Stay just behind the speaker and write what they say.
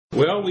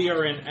Well, we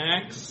are in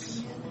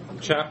Acts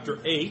chapter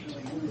 8.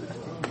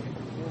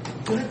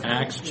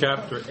 Acts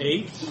chapter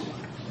 8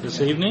 this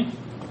evening.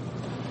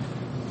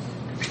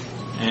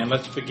 And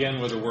let's begin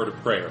with a word of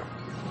prayer.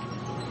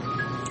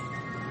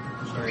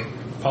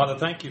 Father,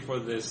 thank you for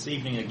this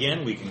evening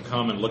again. We can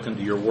come and look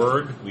into your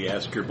word. We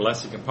ask your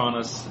blessing upon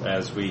us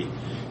as we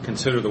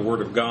consider the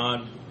word of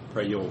God.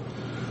 Pray you'll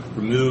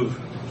remove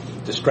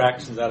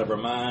distractions out of our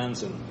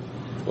minds and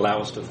allow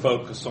us to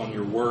focus on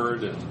your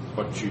word and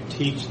what you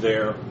teach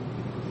there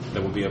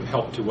that will be of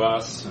help to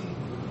us and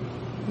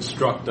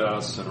instruct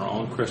us in our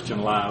own Christian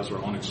lives, our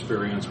own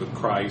experience with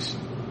Christ,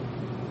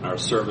 and our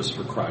service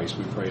for Christ.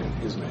 We pray in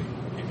his name.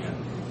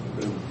 Amen.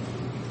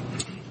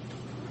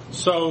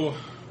 So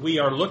we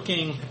are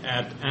looking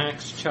at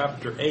Acts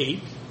chapter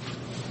 8.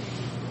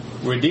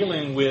 We're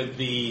dealing with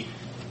the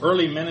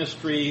early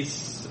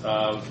ministries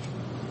of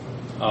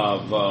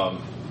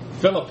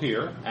Philip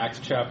here, Acts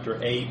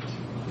chapter 8,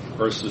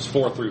 verses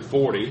 4 through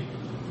 40.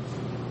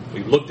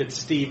 We've looked at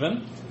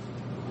Stephen,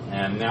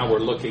 and now we're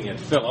looking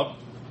at Philip.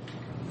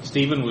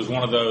 Stephen was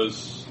one of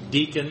those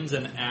deacons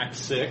in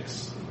Acts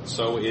 6.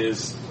 So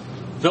is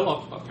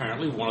Philip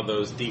apparently one of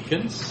those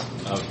deacons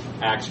of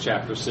Acts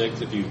chapter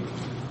 6. If you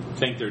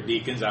think they're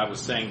deacons, I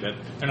was saying that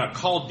they're not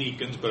called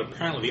deacons, but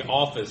apparently the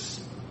office,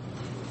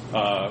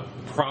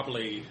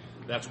 probably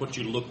that's what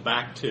you look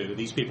back to.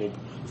 These people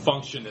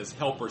function as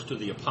helpers to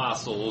the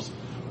apostles,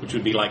 which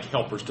would be like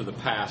helpers to the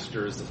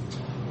pastors,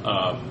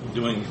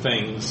 doing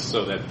things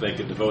so that they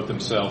could devote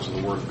themselves to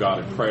the Word of God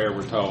in prayer,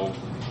 we're told.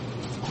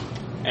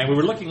 And we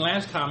were looking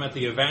last time at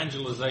the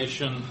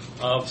evangelization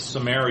of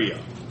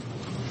Samaria.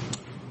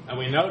 And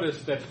we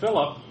noticed that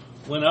Philip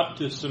went up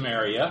to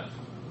Samaria.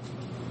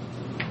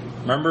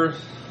 Remember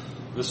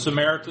the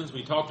Samaritans?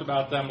 We talked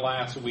about them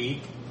last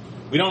week.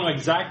 We don't know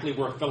exactly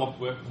where Philip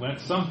went.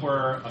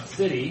 Somewhere, a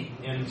city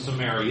in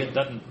Samaria.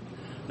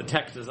 The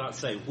text does not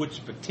say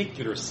which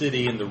particular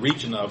city in the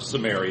region of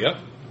Samaria.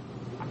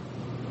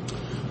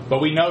 But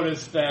we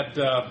noticed that,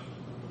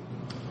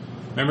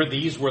 remember,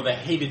 these were the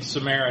hated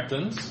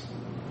Samaritans.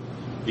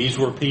 These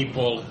were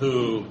people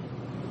whose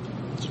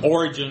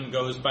origin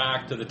goes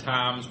back to the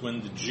times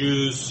when the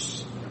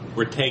Jews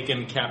were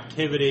taken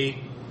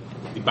captivity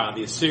by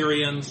the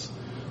Assyrians.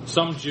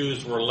 Some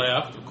Jews were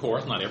left, of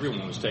course, not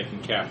everyone was taken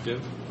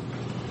captive,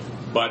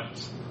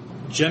 but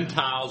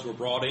Gentiles were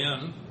brought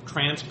in,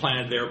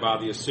 transplanted there by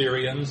the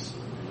Assyrians,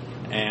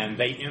 and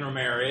they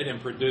intermarried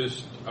and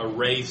produced a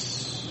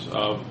race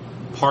of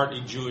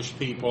partly Jewish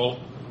people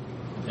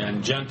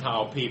and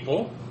Gentile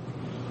people.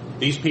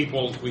 These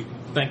people we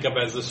think of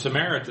as the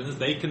Samaritans.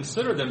 They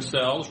consider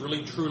themselves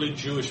really truly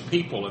Jewish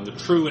people and the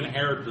true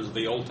inheritors of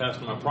the Old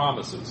Testament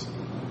promises.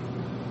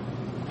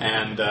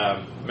 And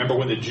remember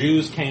when the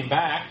Jews came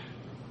back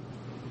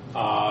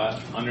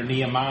under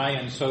Nehemiah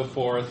and so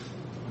forth,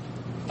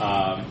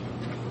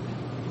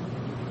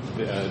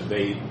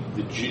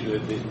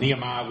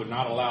 Nehemiah would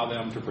not allow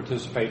them to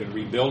participate in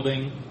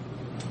rebuilding.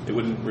 They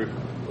wouldn't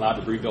allow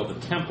to rebuild the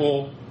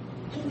temple.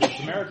 The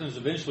Samaritans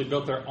eventually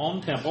built their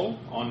own temple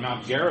on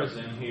Mount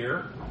Gerizim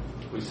here,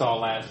 we saw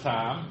last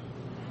time.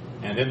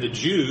 And then the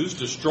Jews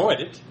destroyed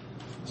it.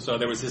 So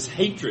there was this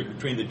hatred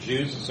between the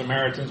Jews and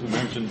Samaritans. We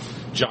mentioned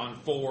John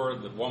 4,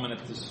 the woman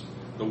at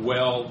the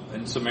well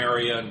in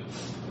Samaria,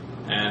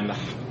 and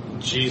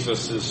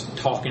Jesus is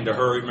talking to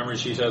her. Remember,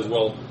 she says,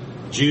 "Well,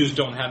 Jews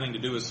don't have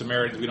anything to do with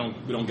Samaritans. We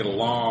don't get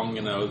along.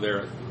 You know,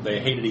 they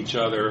hated each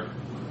other."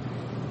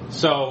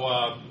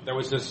 So there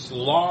was this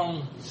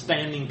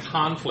long-standing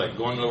conflict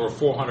going over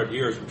 400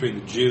 years between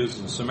the Jews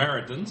and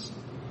Samaritans,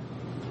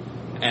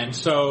 and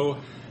so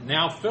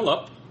now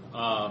Philip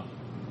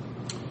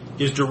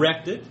is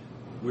directed.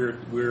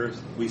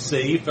 We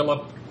see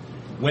Philip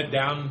went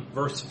down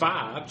verse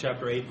 5,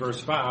 chapter 8,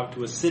 verse 5,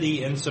 to a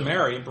city in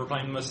Samaria and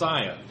proclaimed the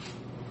Messiah.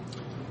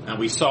 And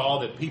we saw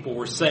that people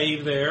were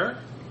saved there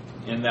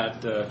in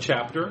that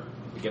chapter,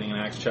 beginning in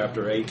Acts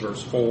chapter 8,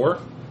 verse 4.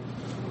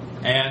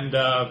 And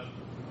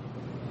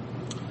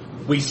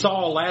we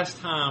saw last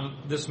time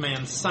this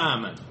man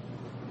Simon,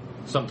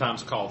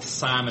 sometimes called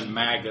Simon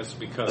Magus,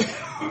 because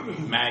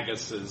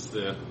Magus is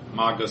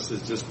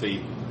just the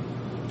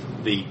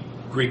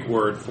Greek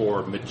word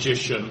for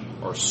magician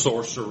or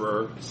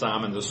sorcerer.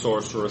 Simon the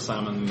sorcerer,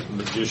 Simon the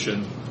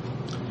magician.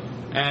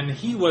 And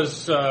he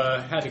was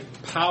had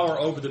power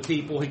over the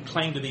people. He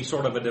claimed to be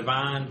sort of a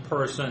divine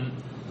person.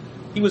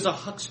 He was a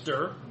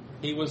huckster.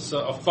 He was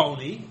a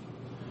phony.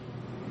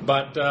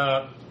 But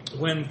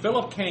when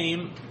Philip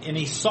came and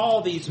he saw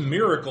these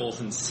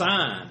miracles and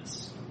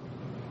signs,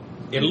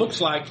 it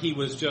looks like he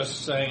was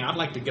just saying, "I'd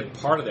like to get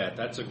part of that.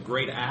 That's a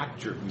great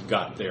actor you've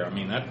got there. I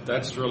mean,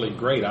 that's really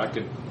great. I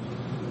could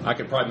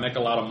probably make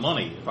a lot of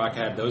money if I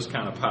had those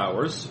kind of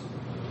powers."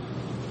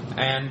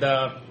 And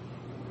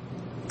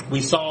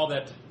we saw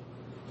that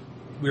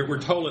we're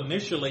told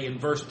initially in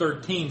verse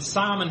 13,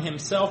 Simon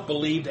himself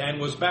believed and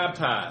was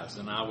baptized.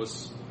 And I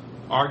was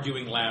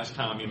arguing last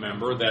time, you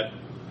remember, that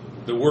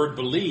the word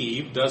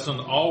believe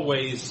doesn't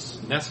always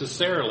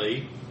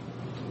necessarily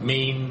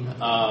mean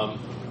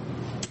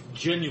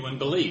genuine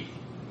belief.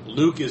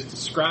 Luke is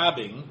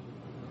describing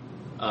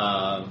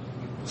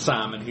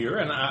Simon here,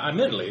 and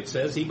admittedly it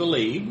says he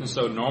believed, and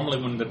so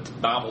normally when the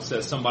Bible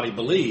says somebody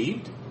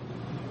believed,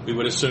 we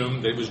would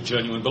assume that it was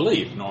genuine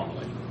belief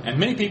normally. And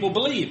many people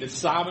believe that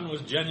Simon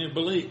was genuine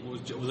belief,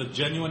 was a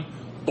genuine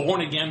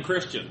born-again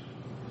Christian.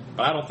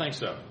 But I don't think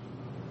so.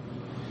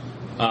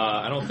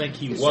 I don't think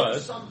he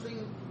was.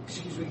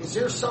 Is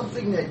there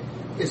something that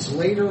is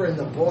later in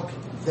the book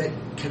that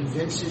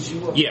convinces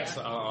you of yes,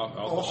 that?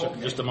 I'll show,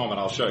 in just a moment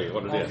I'll show you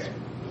what it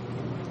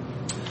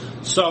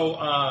is. So,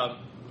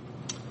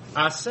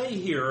 I say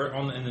here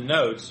in the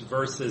notes,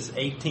 verses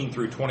 18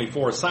 through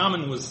 24,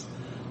 Simon was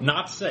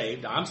not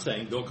saved. I'm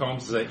saying, Bill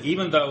Combs said,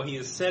 even though he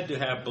is said to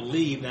have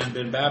believed and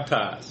been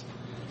baptized.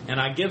 And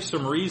I give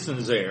some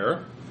reasons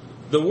there.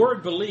 The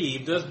word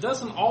believe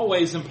doesn't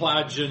always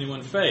imply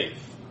genuine faith.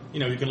 You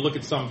know, you can look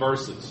at some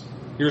verses.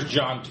 Here's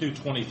John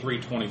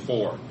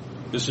 2:23-24.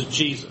 This is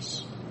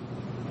Jesus.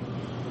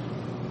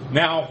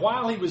 Now,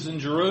 while he was in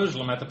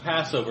Jerusalem at the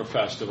Passover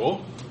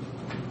festival,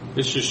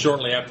 this is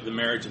shortly after the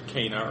marriage of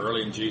Cana,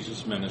 early in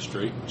Jesus'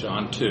 ministry,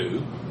 John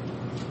 2,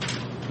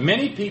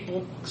 many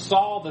people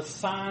saw the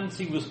signs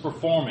he was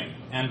performing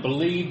and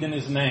believed in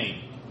his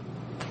name.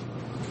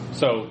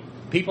 So,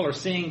 people are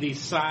seeing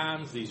these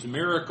signs, these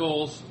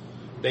miracles.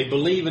 They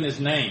believe in his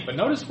name. But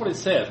notice what it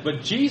says.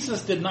 But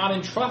Jesus did not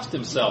entrust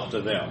himself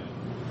to them.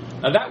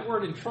 Now that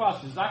word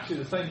entrust is actually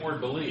the same word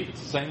believe.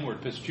 It's the same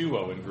word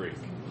pistuo in Greek.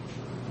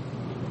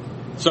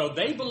 So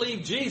they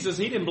believed Jesus.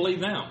 He didn't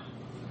believe them.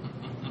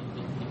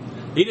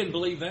 He didn't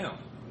believe them.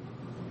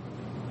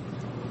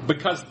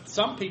 Because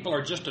some people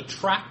are just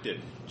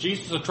attracted.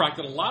 Jesus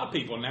attracted a lot of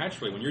people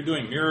naturally. When you're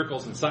doing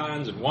miracles and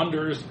signs and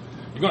wonders,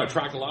 you're going to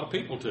attract a lot of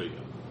people to you.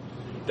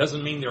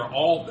 Doesn't mean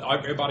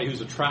everybody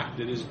who's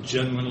attracted is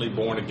genuinely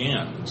born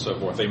again and so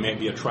forth. They may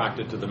be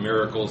attracted to the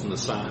miracles and the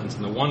signs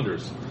and the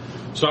wonders.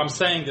 So I'm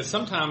saying that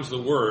sometimes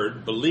the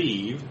word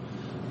believe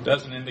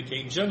doesn't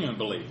indicate genuine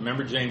belief.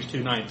 Remember James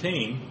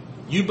 2:19,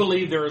 you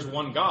believe there is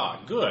one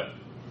God. Good.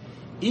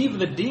 Even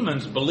the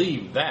demons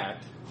believe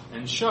that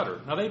and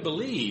shudder. Now they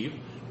believe,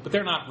 but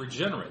they're not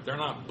regenerate. They're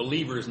not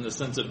believers in the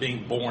sense of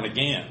being born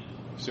again.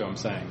 See what I'm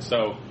saying?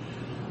 So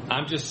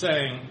I'm just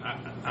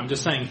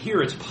saying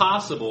here it's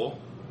possible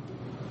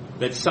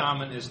that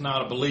Simon is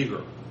not a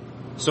believer.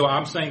 So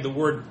I'm saying the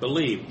word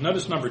believe.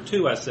 Notice number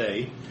 2, I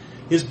say,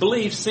 his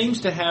belief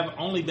seems to have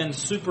only been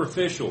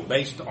superficial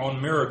based on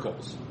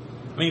miracles.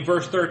 I mean,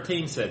 verse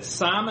 13 said,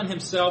 Simon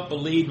himself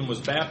believed and was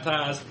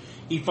baptized.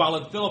 He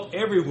followed Philip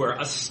everywhere,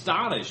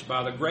 astonished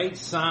by the great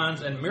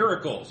signs and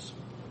miracles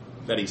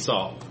that he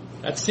saw.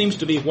 That seems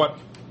to be what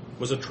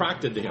was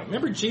attracted to him.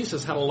 Remember,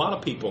 Jesus had a lot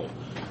of people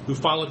who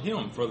followed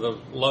him for the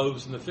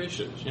loaves and the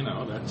fishes. You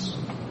know, that's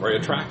very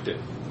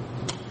attractive.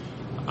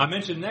 I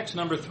mentioned next,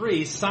 number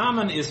 3,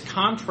 Simon is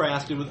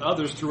contrasted with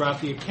others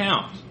throughout the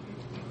account.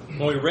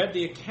 When we read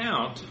the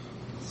account,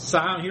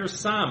 here's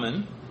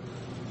Simon,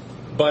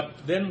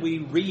 but then we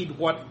read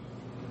what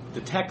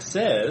the text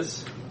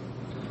says,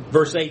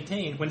 verse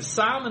 18, when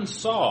Simon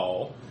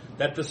saw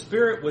that the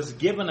Spirit was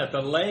given at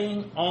the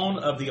laying on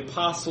of the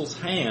apostles'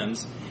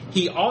 hands,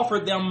 he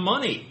offered them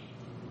money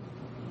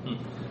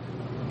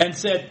and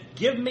said,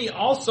 give me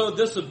also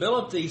this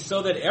ability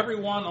so that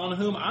everyone on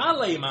whom I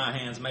lay my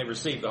hands may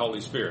receive the Holy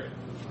Spirit.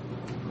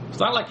 It's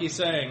not like he's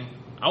saying,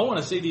 I want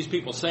to see these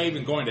people saved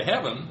and going to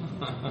heaven.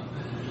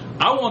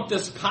 I want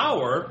this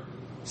power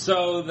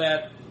so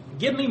that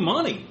give me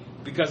money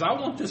because I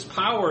want this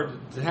power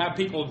to have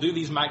people do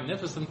these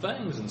magnificent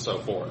things and so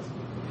forth.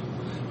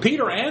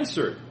 Peter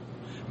answered,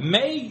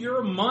 may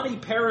your money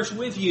perish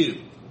with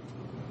you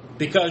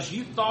because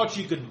you thought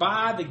you could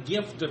buy the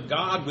gift of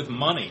God with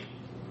money.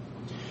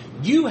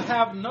 You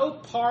have no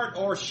part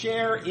or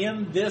share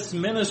in this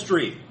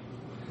ministry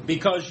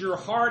because your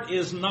heart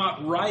is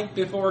not right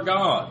before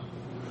God.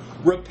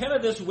 Repent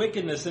of this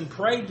wickedness and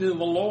pray to the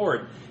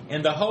Lord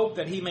in the hope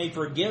that he may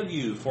forgive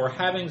you for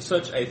having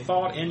such a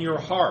thought in your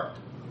heart.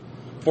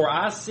 For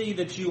I see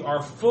that you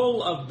are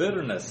full of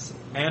bitterness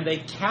and a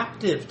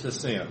captive to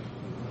sin.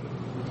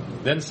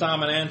 Then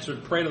Simon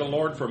answered, pray to the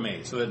Lord for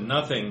me so that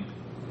nothing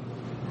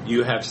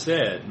you have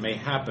said may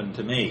happen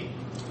to me.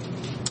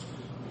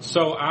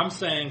 So I'm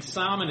saying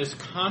Simon is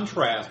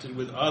contrasted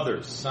with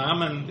others.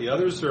 The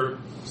others are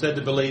said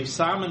to believe.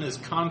 Simon is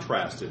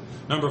contrasted.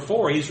 Number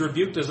 4, he's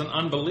rebuked as an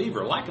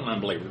unbeliever, like an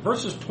unbeliever.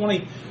 Verses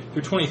 20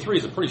 through 23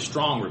 is a pretty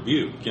strong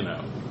rebuke, you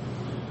know.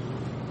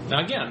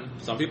 Now again,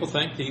 some people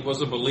think he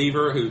was a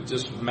believer who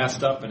just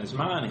messed up in his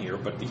mind here,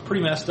 but he's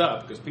pretty messed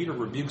up because Peter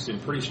rebukes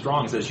him pretty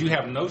strong. He says, you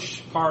have no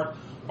part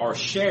or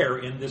share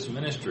in this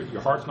ministry.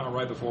 Your heart's not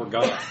right before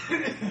God.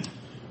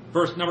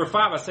 Verse number 5,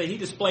 I say, he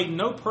displayed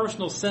no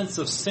personal sense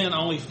of sin,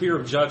 only fear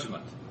of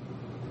judgment.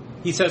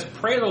 He says,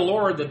 pray to the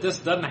Lord that this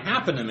doesn't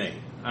happen to me.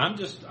 I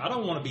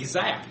don't want to be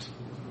zapped.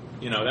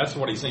 You know, that's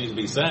what he seems to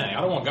be saying.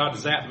 I don't want God to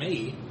zap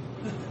me.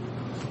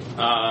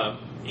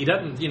 He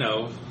doesn't,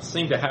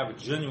 seem to have a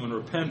genuine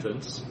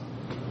repentance.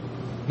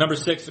 Number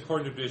 6,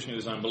 according to tradition, he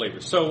was an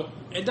unbeliever. So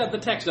the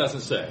text doesn't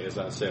say, as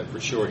I said,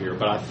 for sure here,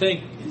 but I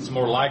think it's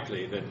more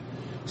likely that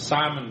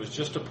Simon was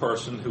just a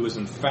person who was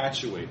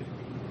infatuated.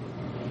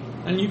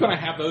 And you're going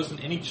to have those in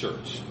any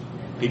church.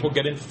 People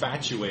get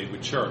infatuated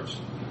with church.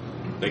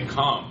 They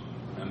come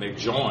and they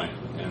join,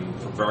 and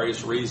for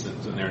various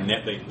reasons, and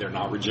they're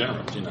not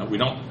regenerate. You know,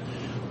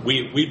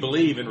 we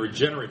believe in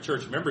regenerate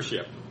church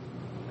membership,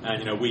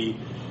 and we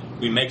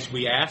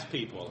ask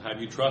people,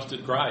 have you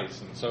trusted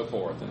Christ, and so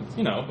forth, and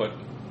but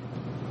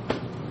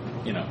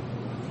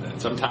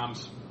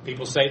sometimes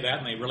people say that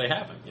and they really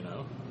haven't.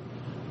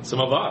 Some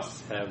of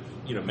us have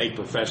made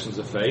professions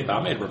of faith.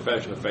 I made a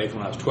profession of faith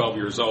when I was 12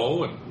 years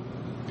old and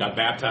got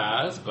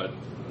baptized, but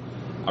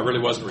I really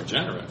wasn't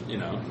regenerate.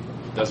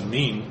 It doesn't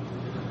mean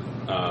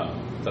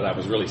that I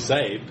was really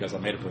saved because I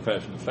made a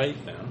profession of faith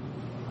then.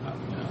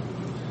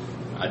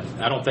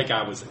 I don't think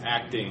I was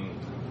acting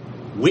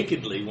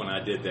wickedly when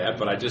I did that,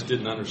 but I just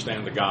didn't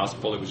understand the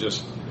gospel. It was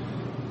just,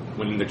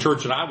 when in the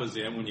church that I was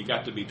in, when you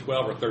got to be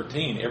 12 or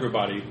 13,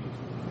 everybody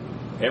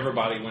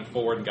went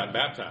forward and got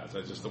baptized.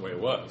 That's just the way it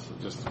was.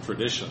 It was just a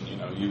tradition.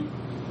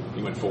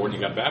 You went forward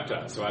and you got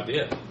baptized. So I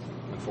did.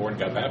 Went forward and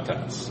got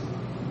baptized.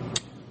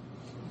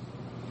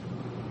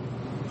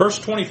 Verse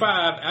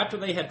 25, after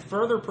they had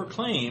further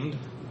proclaimed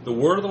the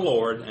word of the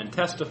Lord and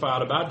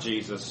testified about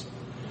Jesus,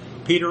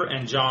 Peter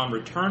and John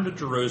returned to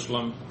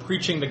Jerusalem,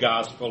 preaching the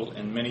gospel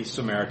in many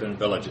Samaritan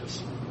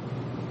villages.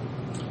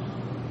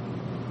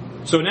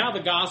 So now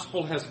the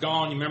gospel has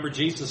gone. You remember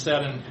Jesus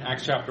said in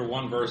Acts chapter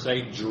 1, verse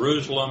 8,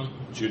 Jerusalem,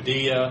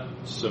 Judea,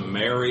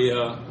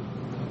 Samaria.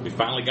 We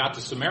finally got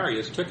to Samaria.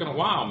 It's taken a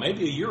while,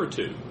 maybe a year or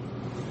two.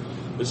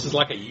 This is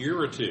like a year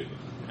or two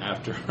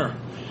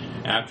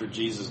after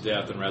Jesus'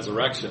 death and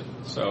resurrection.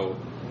 So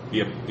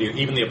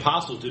even the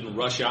apostles didn't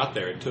rush out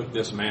there. It took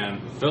this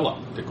man,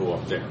 Philip, to go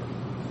up there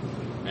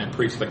and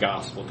preach the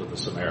gospel to the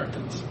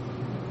Samaritans.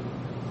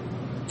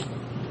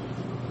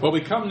 Well,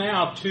 we come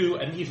now to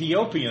an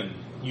Ethiopian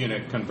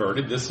eunuch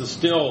converted. This is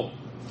still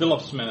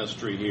Philip's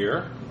ministry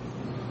here.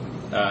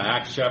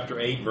 Acts chapter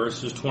 8,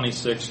 verses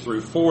 26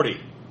 through 40.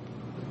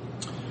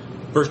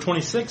 Verse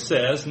 26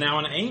 says, Now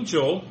an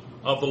angel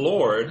of the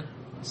Lord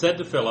said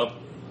to Philip,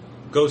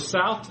 Go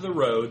south to the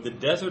road, the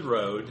desert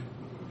road,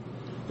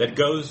 that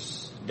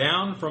goes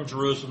down from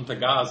Jerusalem to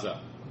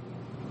Gaza.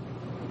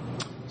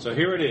 So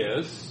here it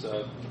is.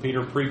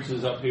 Peter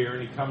preaches up here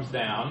and he comes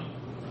down.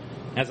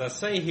 As I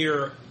say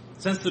here,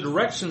 since the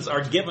directions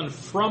are given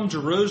from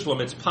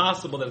Jerusalem, it's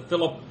possible that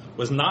Philip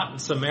was not in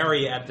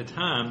Samaria at the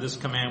time this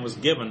command was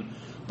given,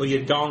 but he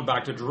had gone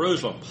back to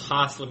Jerusalem,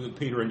 possibly with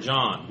Peter and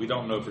John. We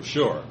don't know for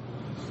sure.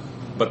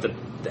 But the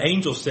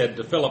angel said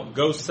to Philip,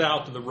 Go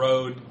south to the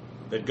road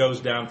that goes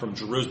down from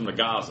Jerusalem to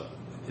Gaza.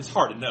 It's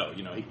hard to know.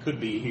 He could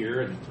be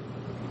here, and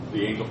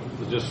the angel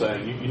was just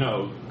saying,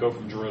 go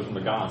from Jerusalem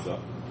to Gaza.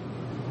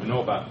 We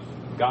know about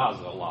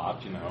Gaza a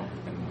lot, in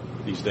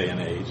these day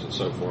and age and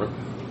so forth.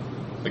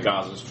 The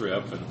Gaza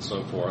Strip and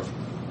so forth.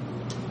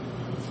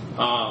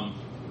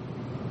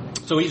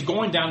 So he's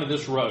going down to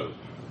this road.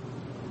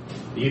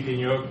 The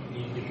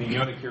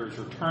Ethiopian here is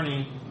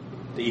returning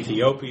to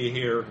Ethiopia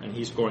here, and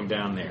he's going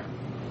down there.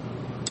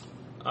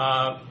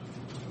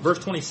 Verse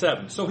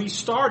 27. So he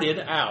started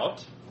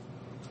out,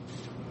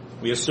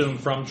 we assume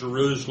from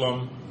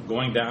Jerusalem,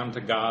 going down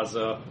to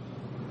Gaza.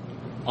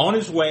 On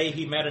his way,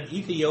 he met an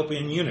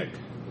Ethiopian eunuch,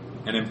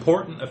 an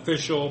important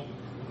official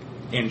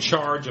in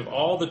charge of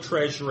all the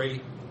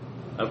treasury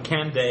of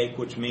Kandake,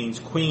 which means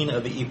Queen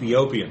of the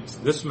Ethiopians.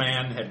 This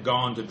man had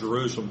gone to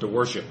Jerusalem to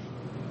worship.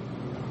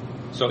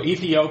 So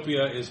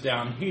Ethiopia is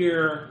down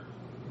here.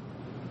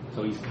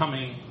 So he's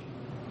come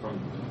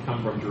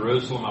from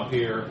Jerusalem up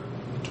here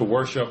to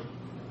worship.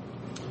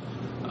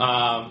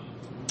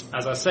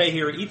 As I say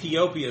here,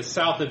 Ethiopia is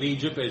south of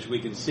Egypt, as we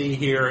can see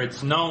here.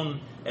 It's known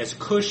as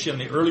Cush in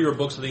the earlier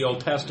books of the Old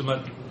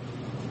Testament.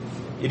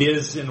 It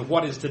is in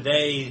what is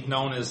today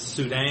known as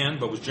Sudan,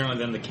 but was generally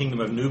then the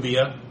kingdom of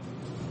Nubia.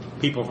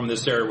 People from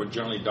this area were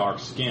generally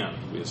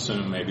dark-skinned. We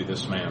assume maybe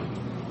this man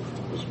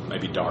was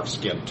maybe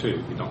dark-skinned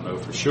too. We don't know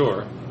for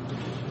sure.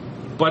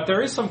 But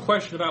there is some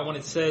question about when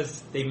it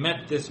says they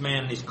met this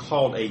man and he's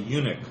called a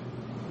eunuch.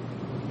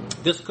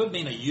 This could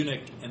mean a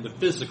eunuch in the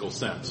physical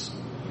sense.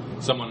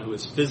 Someone who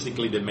is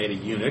physically been made a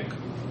eunuch.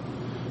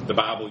 The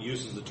Bible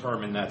uses the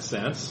term in that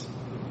sense.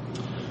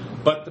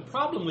 But the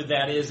problem with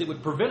that is it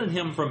would prevent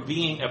him from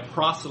being a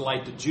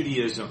proselyte to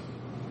Judaism.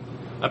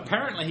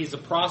 Apparently he's a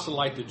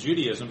proselyte to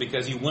Judaism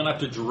because he went up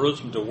to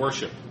Jerusalem to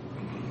worship.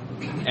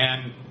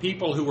 And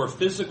people who were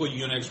physical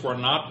eunuchs were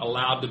not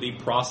allowed to be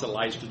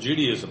proselytes to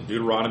Judaism.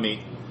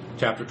 Deuteronomy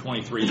chapter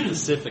 23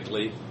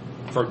 specifically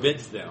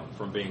forbids them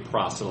from being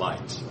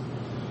proselytes.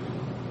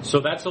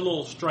 So that's a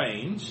little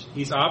strange.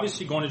 He's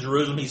obviously going to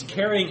Jerusalem. He's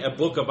carrying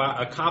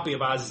a copy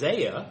of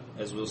Isaiah,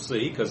 as we'll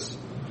see, because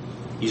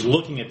he's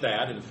looking at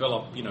that, and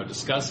Philip,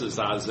 discusses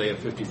Isaiah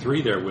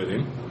 53 there with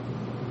him.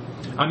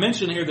 I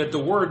mentioned here that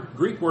the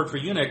Greek word for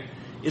eunuch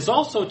is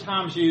also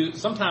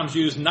sometimes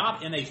used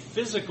not in a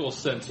physical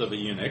sense of a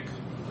eunuch,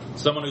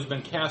 someone who's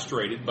been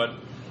castrated, but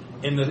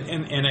in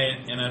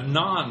a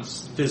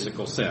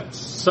non-physical sense,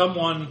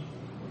 someone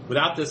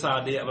without this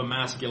idea of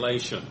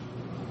emasculation.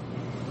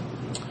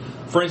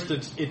 For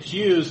instance, it's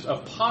used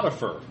of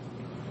Potiphar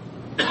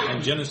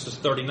in Genesis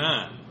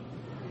 39.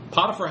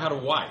 Potiphar had a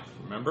wife,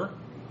 remember?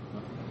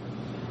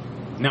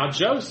 Now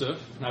Joseph,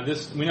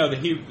 this we know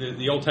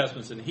the Old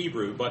Testament's in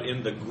Hebrew, but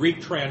in the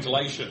Greek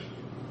translation,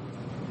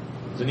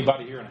 is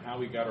anybody here on how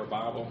we got our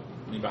Bible?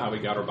 Anybody how we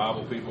got our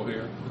Bible people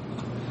here?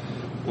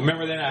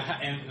 Remember then,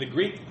 and the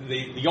Greek,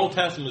 the Old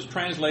Testament was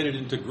translated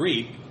into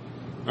Greek.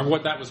 Remember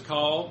what that was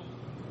called?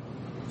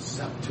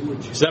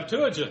 Septuagint.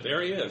 Septuagint.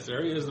 There he is.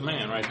 There he is, the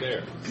man right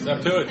there.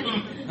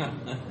 Septuagint.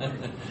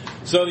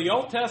 So the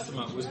Old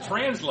Testament was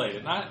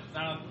translated. Now,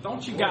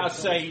 don't you guys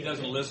say he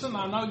doesn't listen.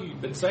 I know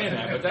you've been saying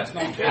that, but that's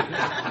not true.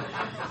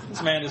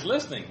 This man is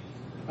listening.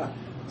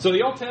 So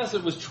the Old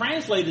Testament was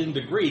translated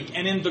into Greek,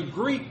 and in the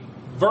Greek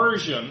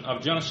version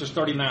of Genesis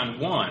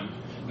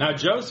 39:1, now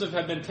Joseph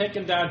had been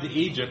taken down to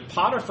Egypt.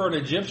 Potiphar, an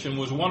Egyptian,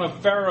 was one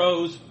of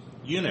Pharaoh's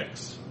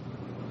eunuchs.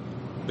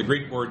 The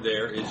Greek word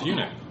there is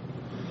eunuch.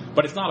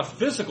 But it's not a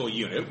physical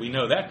eunuch. We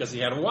know that because he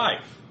had a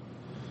wife.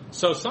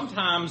 So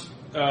sometimes,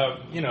 a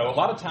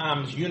lot of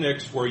times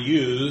eunuchs were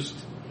used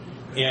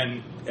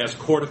as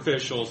court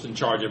officials in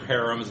charge of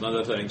harems and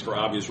other things for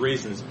obvious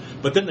reasons.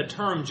 But then the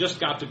term just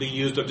got to be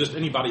used of just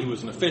anybody who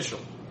was an official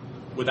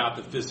without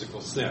the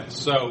physical sense.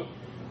 So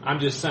I'm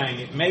just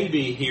saying it may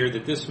be here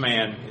that this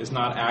man is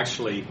not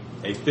actually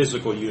a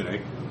physical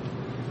eunuch,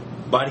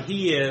 but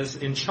he is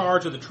in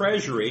charge of the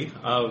treasury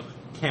of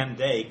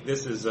Kandake.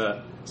 This is,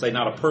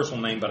 not a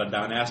personal name, but a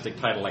dynastic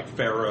title like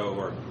Pharaoh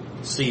or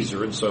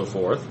Caesar and so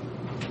forth.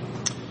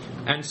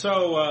 And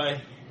so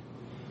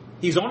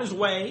he's on his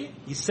way.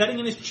 He's sitting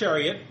in his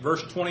chariot,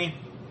 verse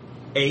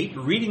 28,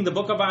 reading the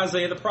book of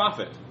Isaiah the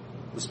prophet.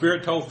 The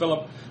Spirit told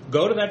Philip,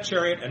 go to that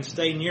chariot and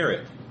stay near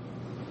it.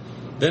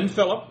 Then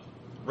Philip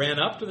ran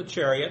up to the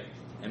chariot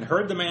and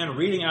heard the man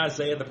reading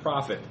Isaiah the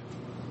prophet.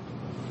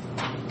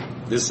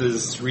 This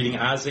is reading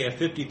Isaiah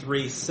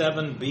 53,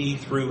 7b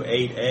through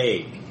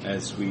 8a,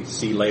 as we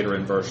see later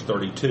in verse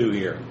 32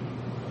 here.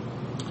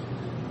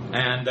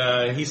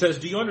 And he says,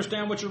 do you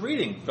understand what you're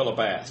reading? Philip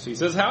asked. He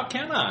says, how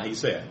can I? He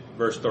said,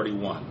 verse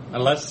 31,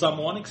 unless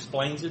someone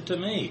explains it to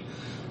me.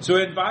 So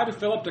he invited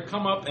Philip to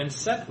come up and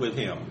sit with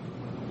him.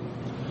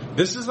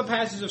 This is the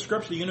passage of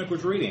Scripture the eunuch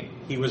was reading.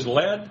 He was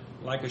led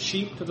like a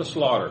sheep to the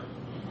slaughter,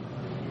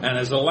 and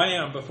as a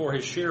lamb before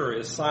his shearer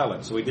is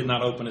silent, so he did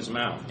not open his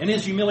mouth. In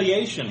his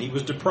humiliation, he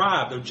was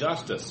deprived of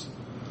justice.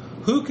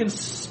 Who can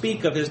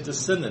speak of his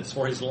descendants,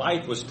 for his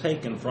life was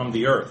taken from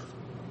the earth?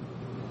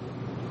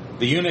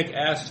 The eunuch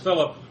asked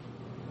Philip,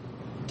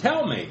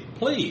 tell me,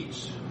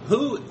 please,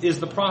 who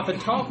is the prophet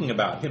talking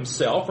about,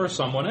 himself or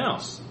someone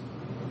else?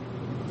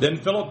 Then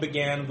Philip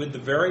began with the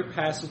very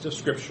passage of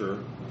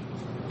Scripture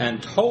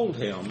and told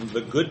him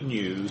the good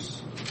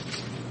news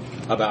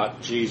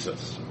about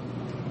Jesus.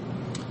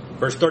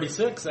 Verse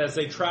 36, as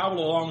they traveled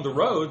along the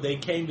road, they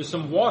came to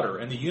some water,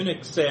 and the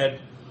eunuch said,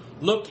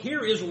 look,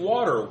 here is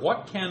water.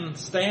 What can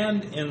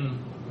stand in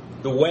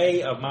the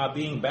way of my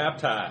being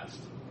baptized?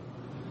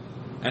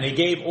 And he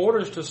gave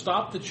orders to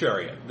stop the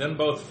chariot. Then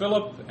both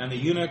Philip and the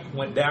eunuch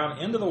went down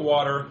into the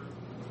water,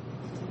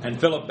 and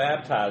Philip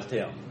baptized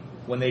him.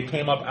 When they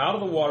came up out of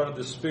the water,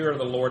 the Spirit of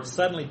the Lord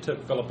suddenly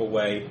took Philip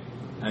away,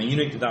 and the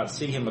eunuch did not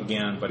see him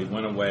again, but he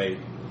went away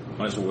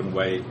on his own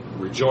way,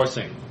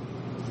 rejoicing.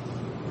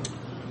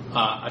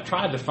 I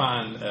tried to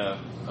find a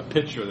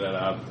picture that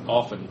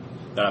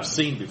I've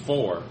seen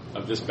before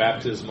of this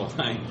baptismal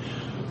thing,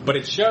 but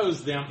it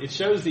shows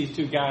these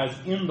two guys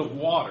in the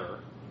water,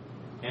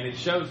 and it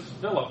shows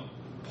Philip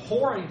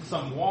pouring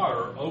some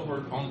water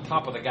over on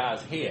top of the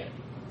guy's head.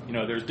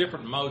 There's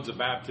different modes of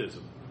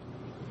baptism.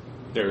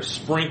 There's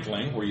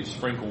sprinkling, where you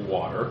sprinkle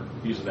water.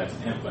 Usually that's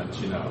infants,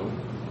 You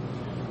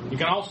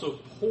can also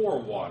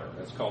pour water.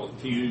 That's called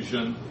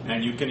effusion,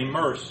 and you can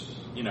immerse,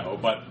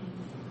 but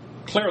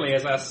clearly,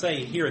 as I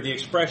say here, the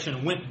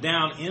expression went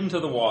down into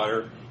the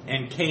water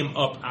and came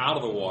up out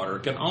of the water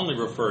can only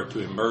refer to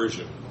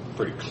immersion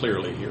pretty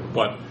clearly here.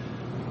 But,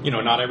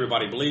 not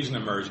everybody believes in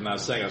immersion. I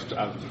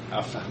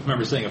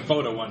remember seeing a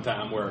photo one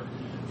time where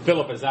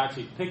Philip is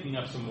actually picking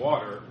up some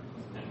water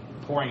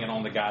and pouring it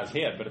on the guy's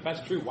head. But if that's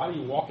true, why do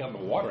you walk out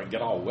in the water and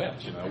get all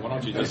wet? Why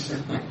don't you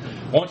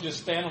just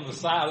stand on the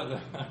side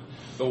of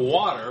the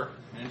water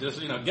and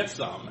just, get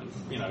some? And,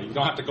 you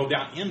don't have to go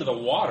down into the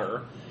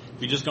water.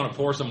 You're just going to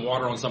pour some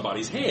water on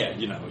somebody's head.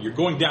 You're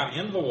going down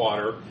into the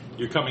water.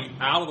 You're coming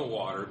out of the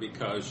water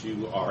because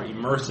you are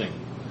immersing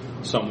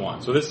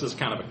someone. So this is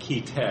kind of a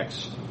key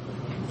text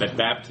that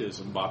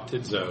baptism,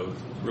 baptizo,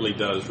 really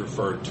does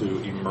refer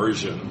to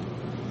immersion,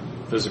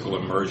 physical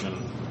immersion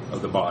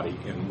of the body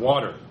in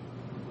water.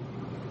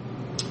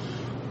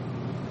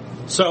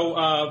 So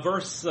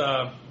verse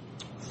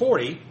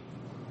 40,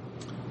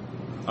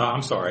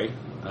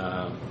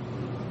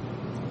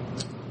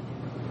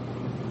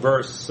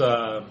 verse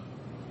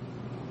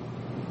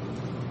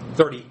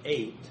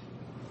 38,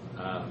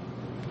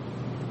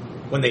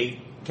 when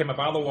they came up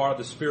out of the water,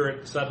 the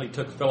Spirit suddenly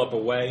took Philip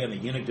away, and the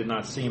eunuch did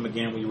not see him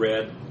again, we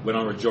read, went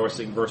on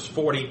rejoicing. Verse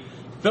 40,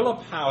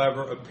 Philip,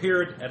 however,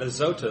 appeared at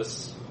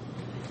Azotus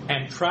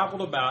and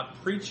traveled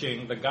about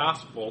preaching the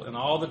gospel in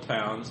all the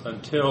towns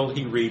until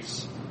he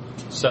reached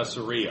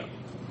Caesarea.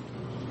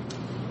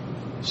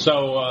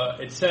 So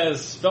it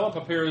says Philip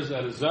appears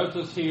at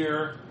Azotus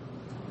here,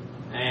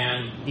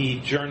 and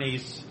he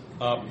journeys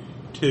up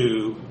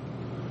to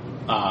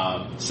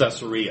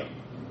Caesarea.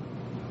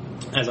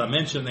 As I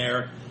mentioned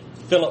there,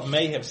 Philip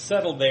may have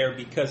settled there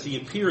because he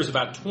appears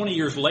about 20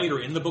 years later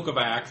in the book of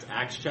Acts,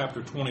 Acts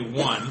chapter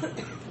 21.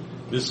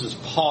 This is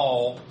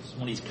Paul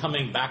when he's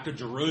coming back to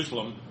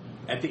Jerusalem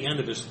at the end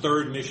of his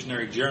third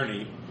missionary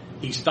journey.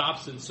 He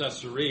stops in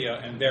Caesarea,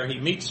 and there he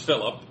meets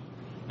Philip,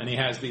 and he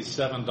has these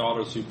 7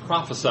 daughters who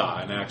prophesy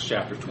in Acts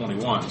chapter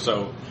 21.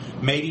 So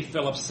maybe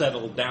Philip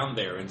settled down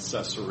there in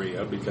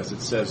Caesarea, because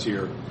it says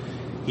here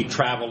he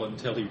traveled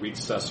until he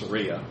reached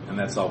Caesarea, and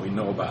that's all we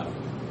know about him.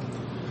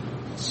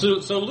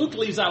 So Luke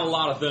leaves out a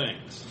lot of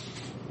things.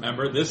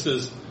 Remember,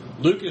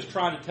 Luke is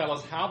trying to tell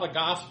us how the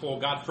gospel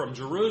got from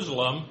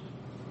Jerusalem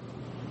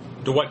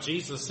to what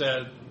Jesus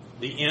said,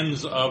 the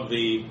ends of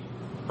the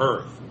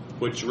earth,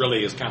 which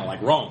really is kind of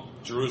like Rome.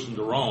 Jerusalem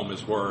to Rome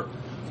is where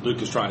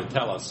Luke is trying to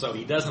tell us. So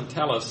he doesn't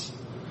tell us,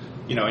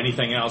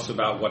 anything else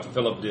about what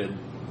Philip did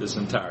this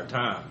entire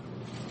time.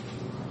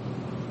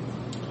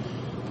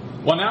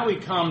 Well, now we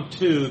come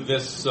to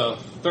this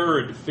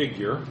third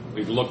figure.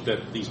 We've looked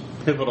at these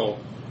pivotal,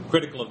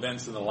 critical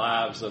events in the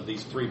lives of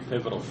these 3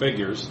 pivotal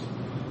figures.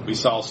 We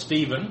saw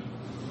Stephen,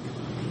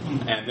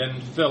 and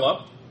then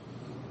Philip.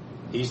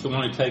 He's the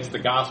one who takes the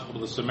gospel to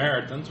the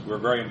Samaritans. We're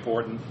very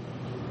important.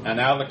 And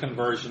now the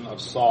conversion of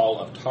Saul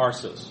of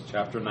Tarsus,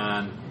 chapter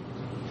 9,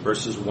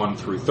 verses 1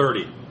 through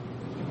 30.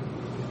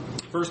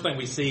 First thing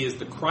we see is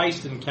the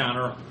Christ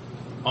encounter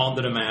on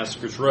the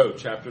Damascus Road,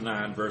 chapter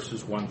 9,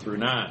 verses 1 through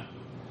 9.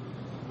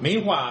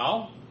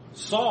 Meanwhile,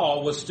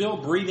 Saul was still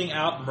breathing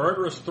out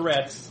murderous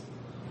threats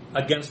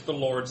against the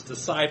Lord's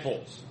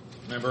disciples.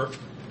 Remember,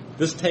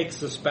 this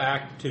takes us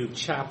back to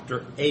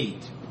chapter 8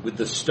 with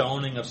the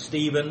stoning of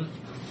Stephen.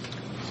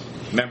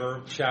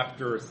 Remember,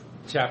 chapter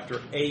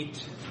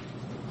 8,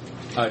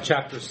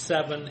 chapter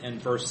 7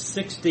 and verse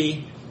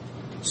 60,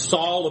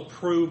 Saul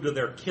approved of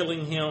their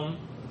killing him.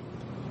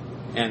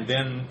 And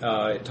then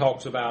it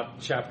talks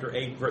about chapter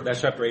 8, that's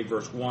chapter 8,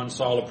 verse 1,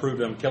 Saul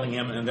approved of them killing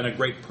him, and then a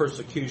great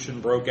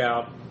persecution broke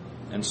out,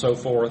 and so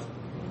forth.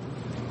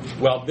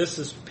 Well, this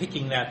is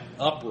picking that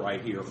up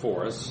right here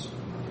for us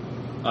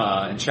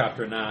in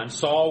chapter 9.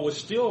 Saul was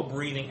still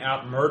breathing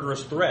out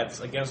murderous threats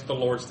against the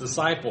Lord's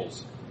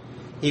disciples.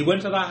 He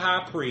went to the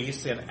high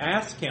priest and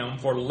asked him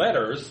for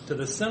letters to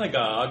the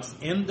synagogues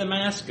in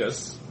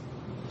Damascus,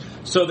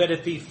 so that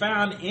if he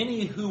found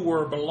any who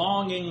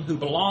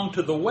belonged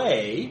to the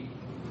way,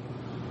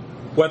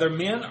 whether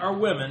men or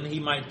women, he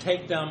might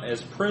take them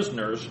as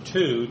prisoners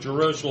to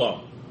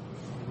Jerusalem.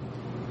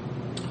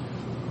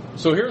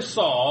 So here's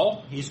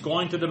Saul. He's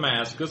going to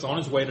Damascus, on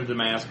his way to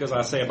Damascus,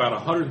 I say about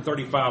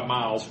 135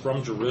 miles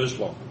from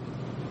Jerusalem.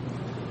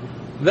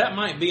 That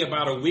might be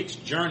about a week's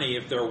journey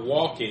if they're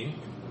walking,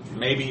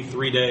 maybe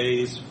 3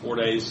 days, 4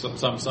 days,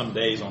 some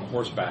days on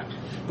horseback.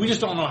 We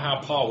just don't know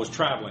how Paul was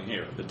traveling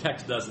here. The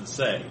text doesn't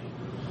say.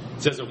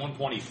 It says at one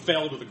point he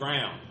fell to the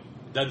ground.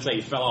 It doesn't say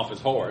he fell off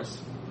his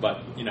horse,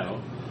 but,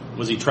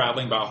 was he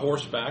traveling by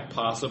horseback?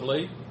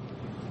 Possibly.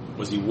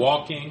 Was he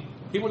walking?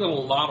 People did a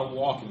lot of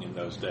walking in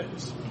those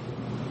days.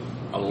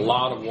 A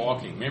lot of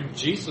walking. Remember,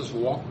 Jesus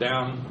walked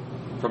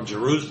down from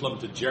Jerusalem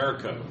to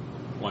Jericho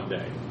one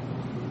day.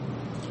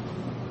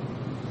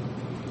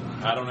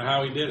 I don't know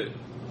how he did it.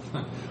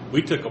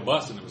 We took a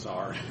bus and it was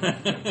hard.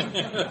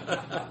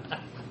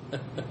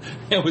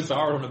 It was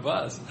hard on the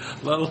bus,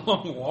 let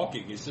alone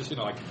walking. It's just,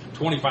 like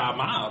 20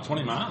 miles.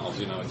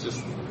 It's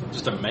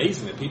just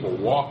amazing that people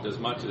walked as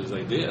much as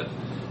they did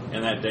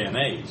in that day and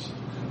age.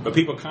 But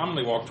people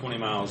commonly walked 20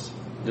 miles,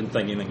 didn't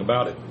think anything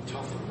about it.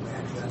 Tough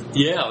back then.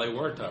 Yeah, they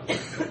were tough.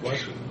 No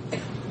question.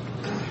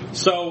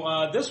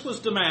 So this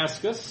was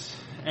Damascus,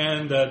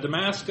 and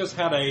Damascus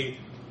had a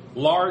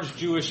large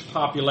Jewish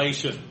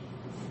population.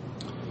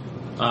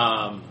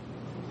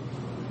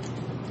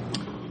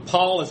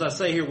 Paul, as I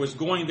say here, was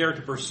going there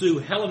to pursue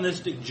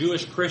Hellenistic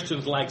Jewish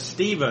Christians like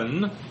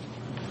Stephen,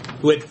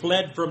 who had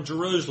fled from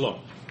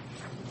Jerusalem.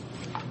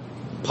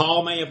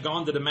 Paul may have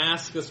gone to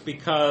Damascus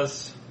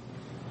because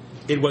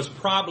it was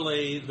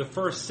probably the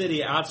first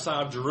city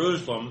outside of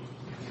Jerusalem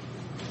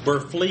where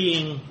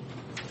fleeing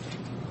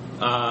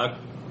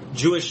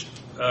Jewish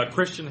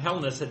Christian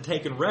Hellenists had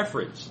taken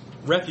refuge,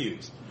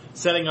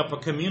 setting up a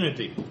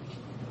community.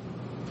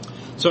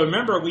 So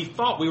remember, we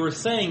were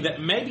saying that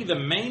maybe the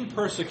main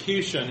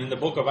persecution in the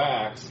book of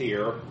Acts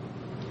here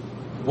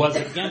was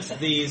against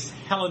these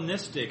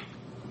Hellenistic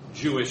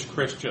Jewish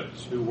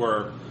Christians who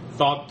were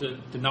thought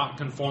to not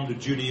conform to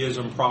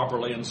Judaism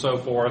properly and so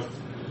forth.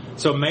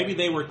 So maybe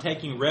they were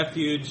taking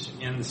refuge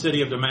in the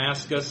city of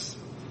Damascus.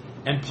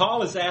 And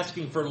Paul is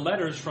asking for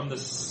letters from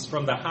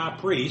the high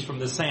priest, from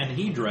the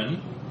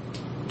Sanhedrin,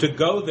 to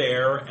go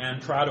there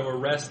and try to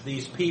arrest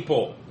these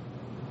people.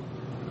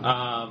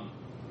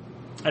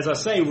 as I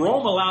say,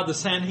 Rome allowed the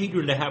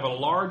Sanhedrin to have a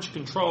large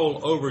control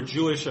over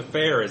Jewish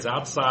affairs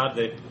outside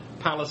the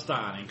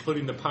Palestine,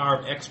 including the power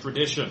of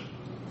extradition.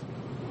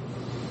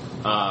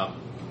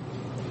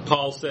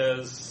 Paul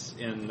says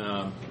in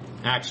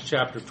Acts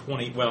chapter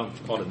 20, well,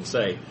 Paul didn't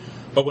say,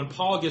 but when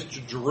Paul gets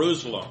to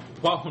Jerusalem,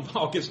 when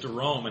Paul gets to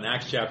Rome in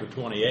Acts chapter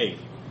 28,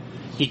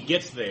 he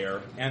gets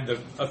there, and the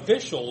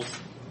officials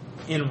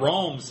in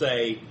Rome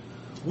say,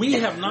 "We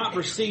have not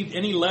received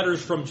any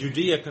letters from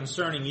Judea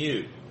concerning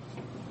you."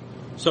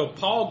 So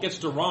Paul gets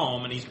to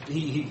Rome, and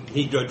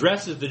he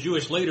addresses the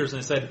Jewish leaders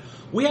and said,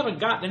 "We haven't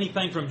gotten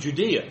anything from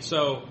Judea."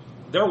 So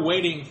they're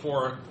waiting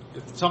for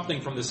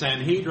something from the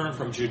Sanhedrin,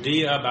 from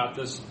Judea, about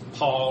this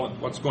Paul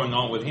and what's going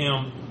on with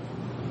him.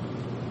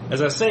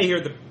 As I say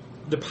here,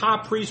 the high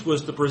priest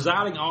was the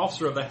presiding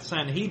officer of the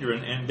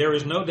Sanhedrin, and there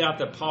is no doubt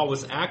that Paul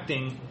was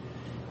acting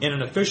in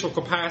an official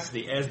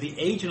capacity as the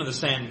agent of the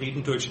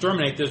Sanhedrin to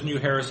exterminate this new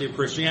heresy of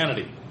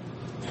Christianity.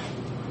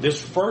 This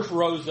first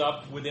rose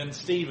up within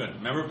Stephen.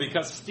 Remember,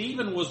 because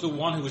Stephen was the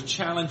one who was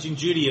challenging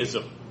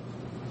Judaism.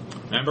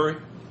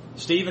 Remember,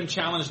 Stephen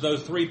challenged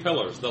those three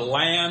pillars: the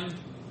land,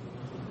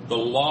 the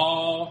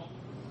law,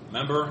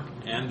 remember,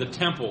 and the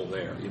temple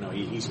there. You know,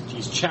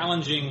 he's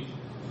challenging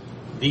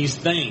these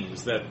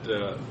things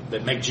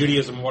that make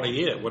Judaism what it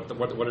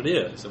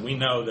is. And we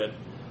know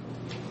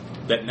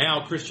that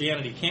now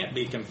Christianity can't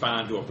be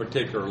confined to a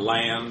particular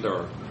land,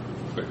 or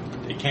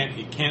we can't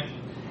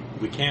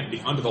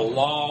be under the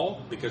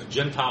law, because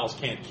Gentiles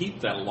can't keep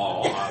that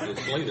law,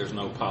 obviously. There's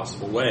no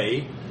possible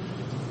way.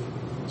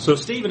 So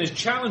Stephen is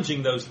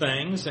challenging those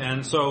things,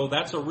 and so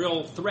that's a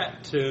real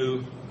threat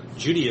to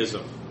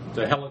Judaism.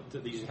 To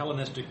these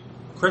Hellenistic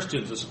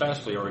Christians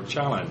especially are a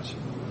challenge.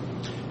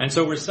 And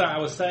so I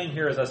was saying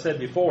here, as I said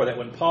before, that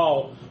when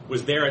Paul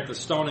was there at the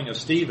stoning of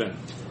Stephen,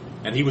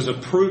 and he was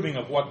approving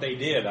of what they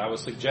did, I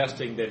was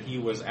suggesting that he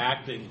was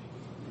acting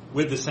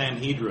with the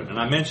Sanhedrin. And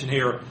I mentioned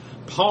here,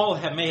 Paul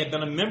may have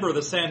been a member of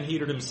the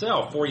Sanhedrin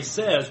himself, for he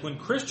says, when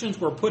Christians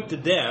were put to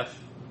death,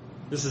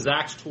 this is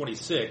Acts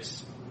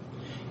 26,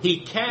 he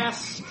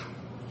cast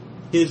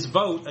his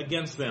vote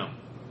against them.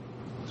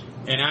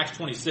 In Acts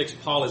 26,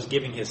 Paul is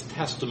giving his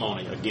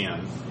testimony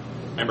again.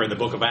 Remember, in the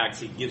book of Acts,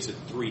 he gives it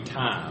 3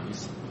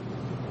 times.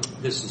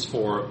 This is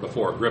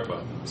before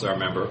Agrippa, as I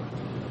remember.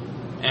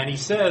 And he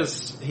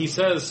says,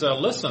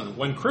 listen,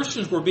 when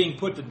Christians were being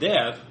put to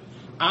death,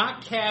 I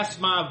cast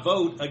my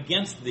vote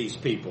against these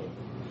people.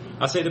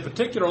 I say the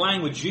particular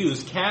language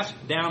used, cast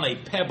down a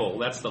pebble,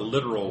 that's the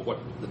literal, what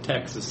the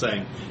text is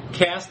saying,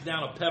 cast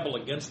down a pebble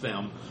against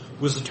them,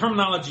 was the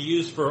terminology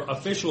used for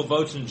official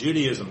votes in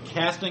Judaism.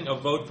 Casting a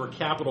vote for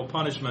capital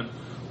punishment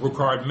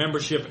required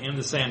membership in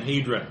the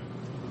Sanhedrin.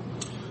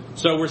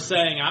 So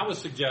I was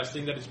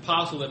suggesting that it's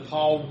possible that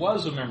Paul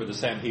was a member of the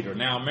Sanhedrin.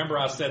 Now, remember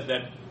I said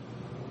that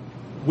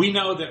we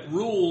know that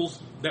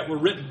rules that were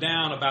written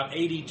down about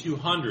AD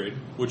 200,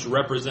 which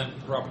represent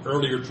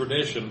earlier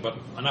tradition, but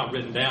are not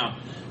written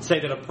down, say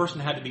that a person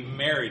had to be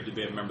married to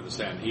be a member of the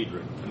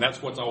Sanhedrin. And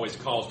that's what's always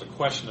caused a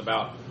question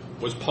about,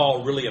 was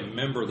Paul really a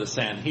member of the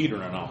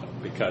Sanhedrin or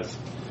not? Because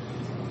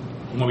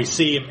when we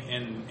see him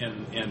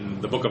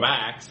in the book of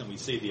Acts and we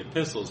see the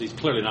epistles, he's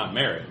clearly not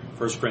married.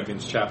 1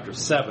 Corinthians chapter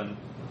 7,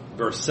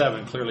 verse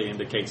 7 clearly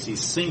indicates he's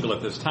single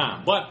at this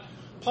time. But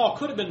Paul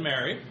could have been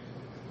married.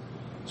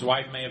 His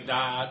wife may have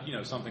died,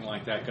 something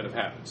like that could have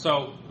happened.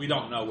 So we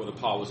don't know whether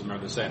Paul was a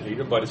member of the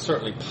Sanhedrin, but it's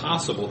certainly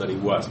possible that he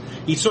was.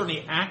 He's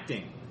certainly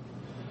acting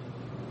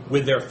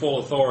with their full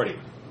authority.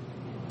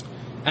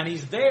 And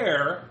he's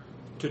there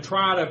to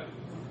try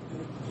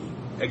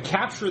to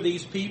capture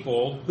these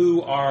people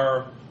who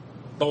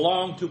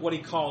belong to what he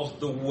calls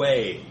the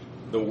way.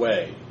 The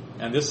way.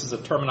 And this is a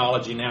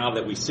terminology now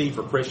that we see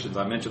for Christians.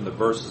 I mentioned the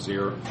verses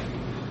here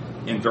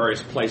in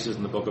various places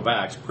in the book of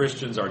Acts.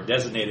 Christians are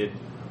designated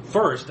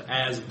first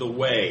as the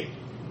way.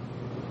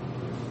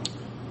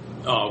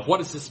 What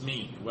does this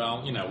mean?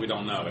 Well, we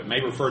don't know. It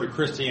may refer to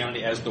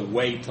Christianity as the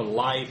way to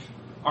life.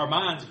 Our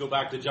minds go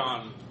back to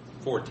John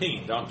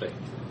 14, don't they?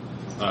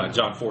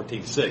 John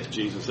 14:6,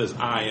 Jesus says,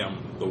 I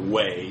am the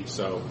way.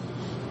 So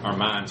our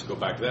minds go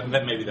back to that. And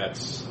then maybe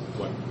that's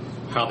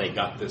how they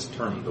got this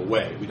term, the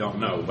way. We don't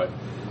know. But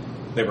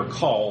they were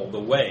called the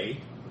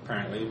way,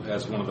 apparently,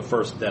 as one of the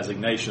first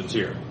designations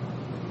here.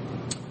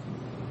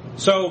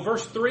 So,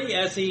 verse 3,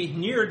 as he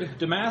neared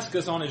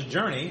Damascus on his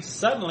journey,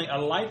 suddenly a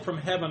light from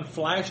heaven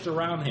flashed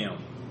around him.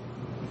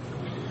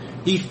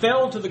 He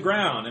fell to the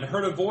ground and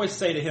heard a voice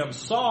say to him,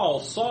 Saul,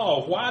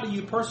 Saul, why do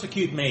you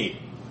persecute me?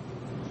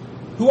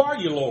 Who are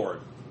you,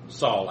 Lord?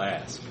 Saul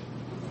asked.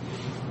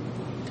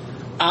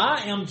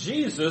 I am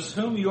Jesus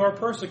whom you are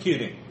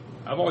persecuting.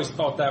 I've always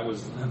thought that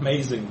was an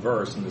amazing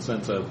verse in the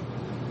sense of,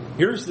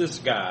 here's this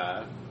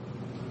guy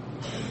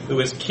who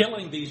is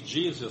killing these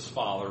Jesus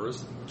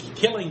followers,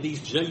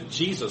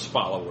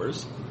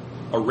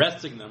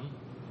 arresting them,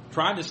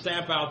 trying to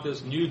stamp out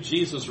this new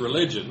Jesus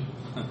religion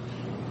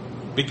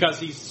because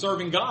he's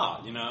serving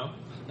God,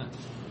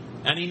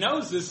 And he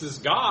knows this is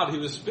God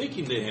who is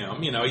speaking to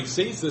him. He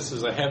sees this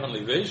as a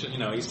heavenly vision.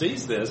 He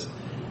sees this.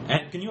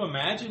 And can you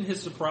imagine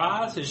his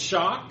surprise, his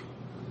shock,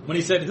 when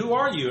he said, "Who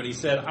are you?" And he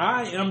said,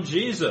 "I am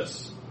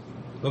Jesus,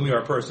 whom you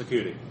are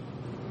persecuting."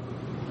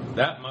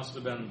 That must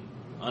have been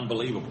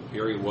unbelievable.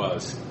 Here he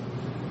was.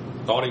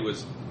 Thought he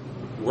was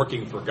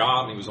working for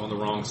God, and he was on the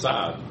wrong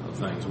side of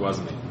things,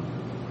 wasn't he?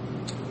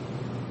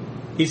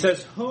 He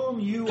says, "Whom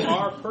you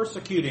are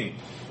persecuting."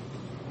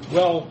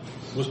 Well,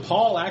 was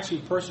Paul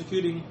actually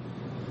persecuting?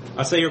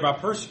 I say here, by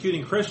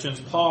persecuting Christians,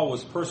 Paul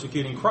was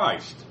persecuting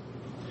Christ.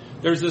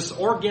 There's this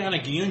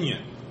organic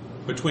union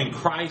between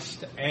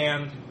Christ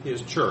and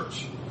his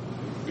church.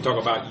 We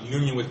talk about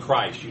union with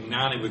Christ,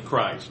 united with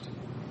Christ.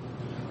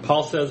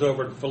 Paul says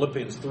over in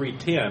Philippians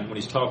 3:10, when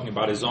he's talking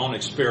about his own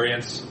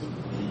experience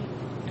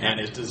and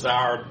his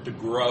desire to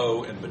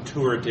grow in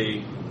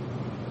maturity,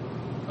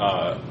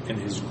 in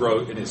his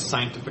growth, in his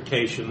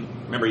sanctification.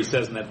 Remember, he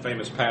says in that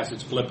famous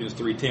passage, Philippians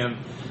 3:10,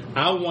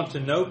 "I want to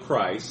know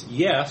Christ,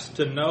 yes,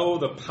 to know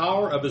the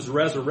power of his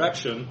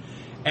resurrection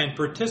and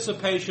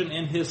participation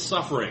in his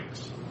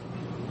sufferings."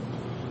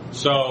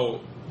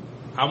 So,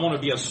 I want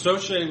to be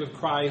associated with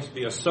Christ,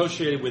 be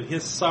associated with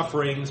his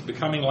sufferings,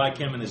 becoming like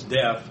him in his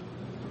death.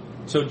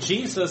 So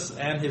Jesus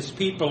and his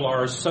people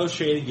are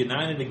associated,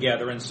 united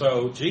together. And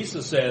so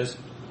Jesus says,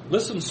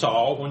 "Listen,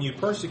 Saul, when you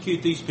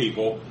persecute these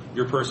people,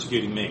 you're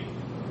persecuting me.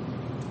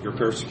 You're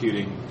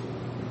persecuting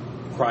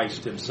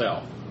Christ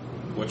himself,"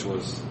 which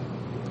was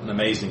an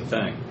amazing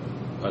thing,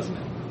 wasn't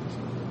it?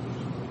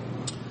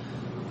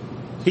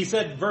 He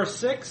said, verse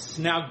 6,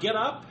 "Now get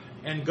up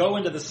and go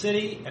into the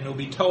city, and it will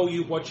be told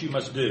you what you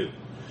must do."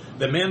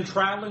 The men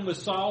traveling with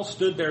Saul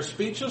stood there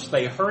speechless.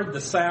 They heard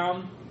the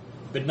sound,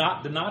 but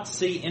did not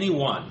see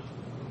anyone.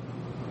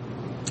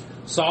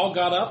 Saul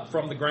got up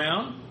from the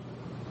ground,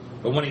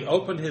 but when he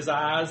opened his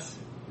eyes,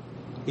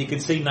 he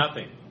could see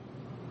nothing.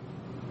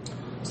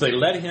 So they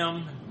led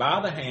him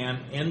by the hand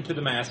into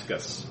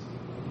Damascus.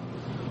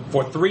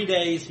 For 3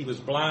 days he was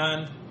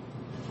blind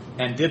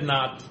and did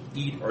not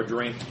eat or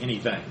drink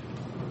anything.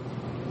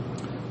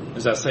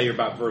 As I say here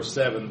about verse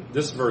 7,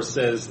 this verse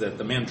says that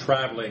the men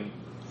traveling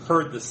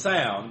heard the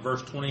sound.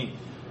 Verse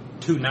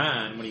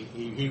 22:9, when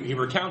he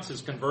recounts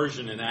his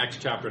conversion in Acts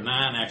chapter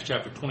 9, Acts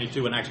chapter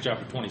 22, and Acts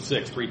chapter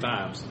 26 3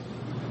 times.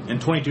 In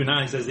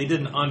 22:9 he says they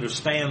didn't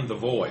understand the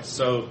voice.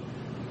 So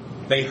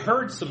they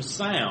heard some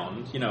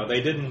sound,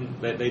 they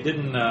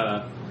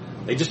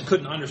just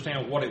couldn't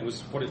understand what it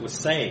was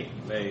saying.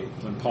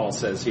 When Paul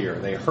says here,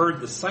 they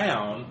heard the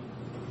sound,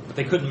 but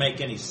they couldn't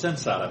make any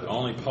sense out of it.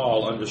 Only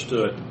Paul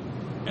understood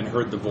and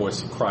heard the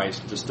voice of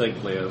Christ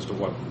distinctly as to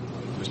what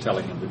he was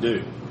telling him to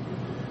do.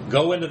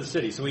 Go into the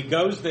city. So he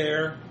goes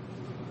there.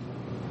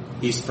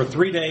 For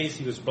 3 days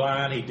he was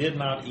blind. He did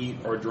not eat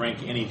or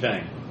drink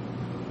anything.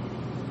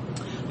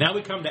 Now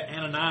we come to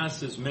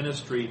Ananias'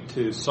 ministry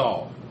to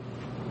Saul.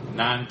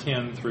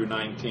 9:10 through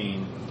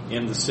 19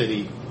 in the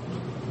city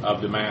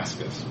of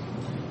Damascus.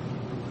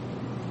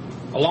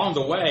 Along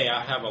the way,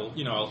 I have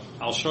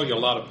I'll show you a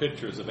lot of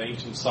pictures of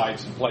ancient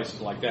sites and places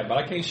like that, but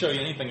I can't show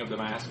you anything of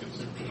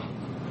Damascus.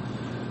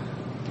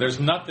 There's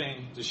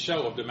nothing to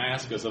show of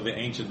Damascus, of the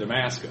ancient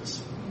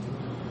Damascus.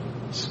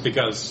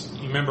 Because,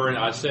 you remember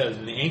I said,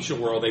 in the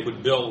ancient world, they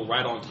would build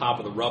right on top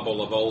of the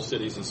rubble of old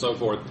cities and so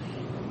forth.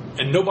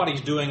 And nobody's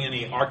doing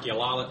any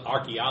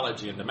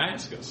archaeology in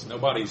Damascus.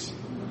 Nobody's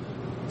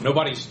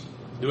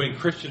doing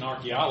Christian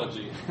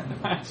archaeology in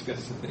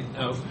Damascus,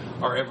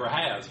 or ever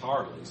has,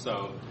 hardly.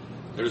 So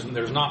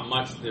there's not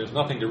much, there's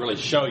nothing to really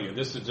show you.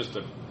 This is just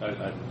a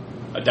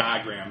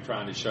diagram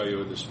trying to show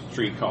you the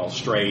street called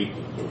Straight,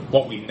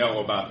 what we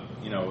know about,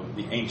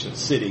 the ancient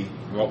city,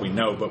 what we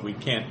know, but we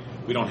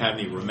don't have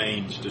any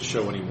remains to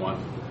show anyone,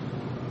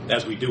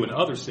 as we do in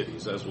other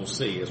cities, as we'll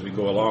see as we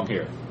go along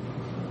here.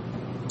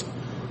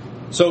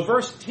 So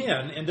verse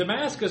 10, in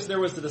Damascus there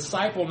was a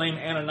disciple named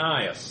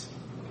Ananias.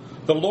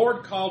 The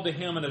Lord called to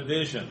him in a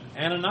vision,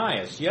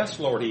 "Ananias." "Yes,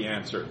 Lord," he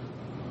answered.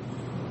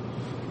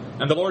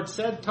 And the Lord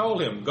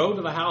told him, "Go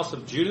to the house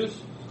of Judas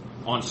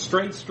on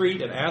Straight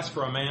Street and ask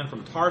for a man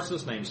from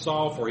Tarsus named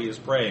Saul, for he is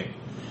praying.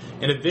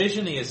 In a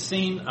vision he has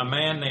seen a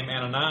man named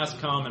Ananias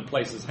come and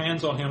place his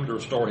hands on him to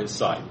restore his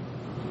sight."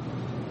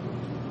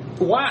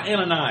 Why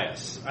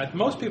Ananias?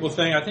 Most people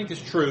think, I think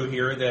it's true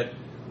here, that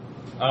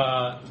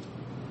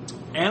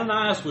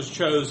Ananias was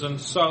chosen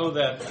so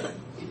that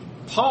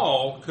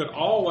Paul could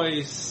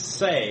always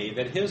say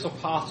that his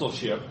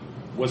apostleship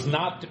was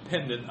not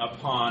dependent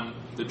upon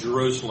the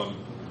Jerusalem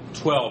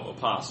 12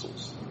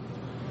 apostles.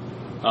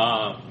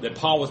 That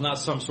Paul was not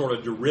some sort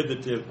of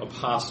derivative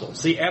apostle.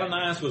 See,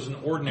 Ananias was an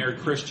ordinary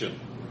Christian.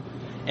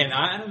 And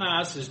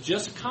Ananias is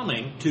just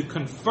coming to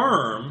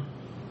confirm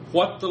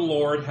what the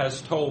Lord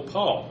has told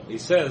Paul. He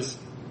says,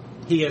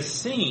 he has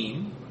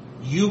seen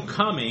you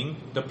coming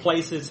to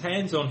place his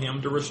hands on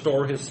him to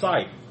restore his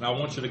sight. And I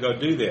want you to go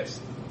do this.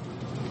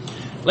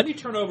 Let me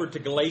turn over to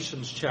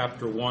Galatians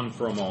chapter 1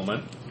 for a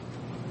moment.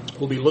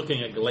 We'll be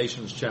looking at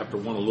Galatians chapter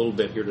 1 a little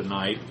bit here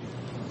tonight,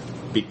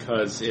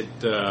 because it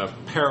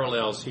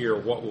parallels here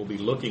what we'll be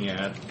looking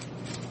at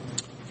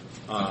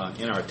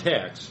in our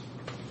text.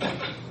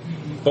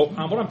 But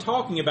what I'm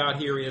talking about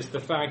here is the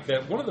fact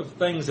that one of the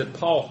things that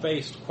Paul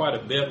faced quite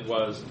a bit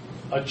was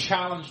a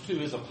challenge to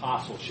his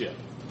apostleship.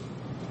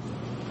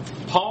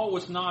 Paul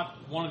was not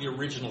one of the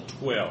original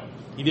 12.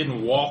 He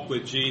didn't walk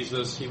with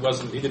Jesus. He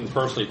didn't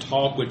personally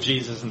talk with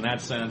Jesus in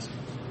that sense.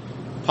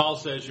 Paul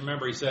says, you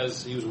remember, he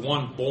says he was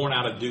one born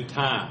out of due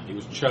time. He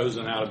was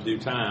chosen out of due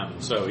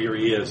time. So here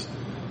he is.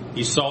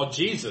 He saw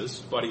Jesus,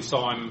 but he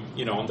saw him,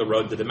 on the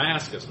road to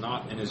Damascus,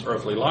 not in his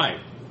earthly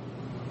life.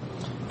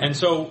 And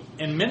so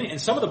in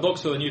some of the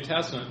books of the New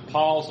Testament,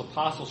 Paul's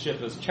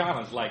apostleship is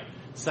challenged, like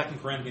 2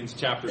 Corinthians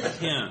chapter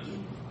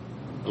 10,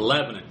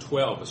 11, and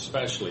 12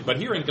 especially. But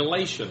here in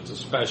Galatians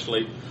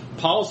especially,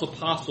 Paul's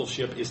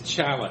apostleship is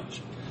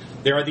challenged.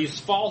 There are these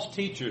false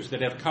teachers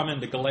that have come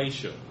into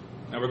Galatia.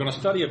 Now we're going to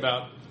study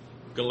about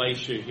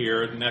Galatia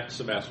here next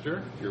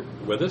semester. If you're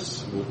with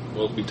us,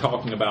 we'll be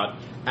talking about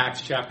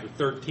Acts chapter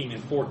 13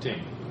 and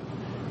 14.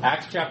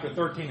 Acts chapter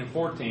 13 and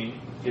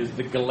 14 is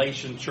the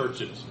Galatian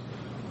churches.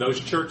 Those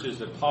churches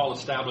that Paul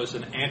established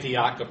in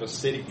Antioch of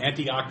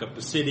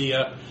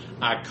Pisidia,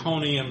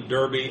 Iconium,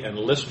 Derbe, and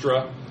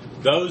Lystra.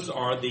 Those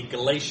are the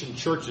Galatian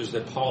churches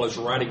that Paul is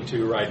writing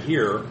to right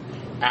here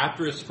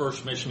after his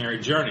first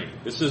missionary journey.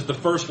 This is the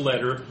first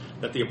letter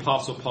that the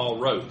Apostle Paul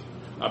wrote,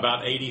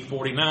 about AD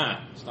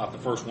 49. It's not the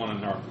first one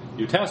in our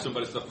New Testament,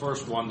 but it's the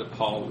first one that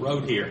Paul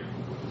wrote here.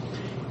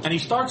 And he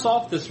starts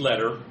off this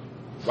letter,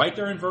 right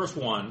there in verse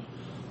 1,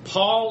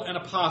 Paul, an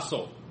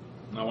apostle.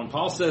 Now when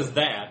Paul says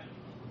that,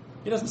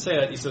 he doesn't say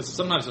that. He says,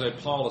 sometimes he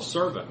says Paul, a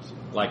servant,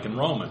 like in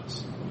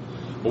Romans.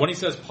 But when he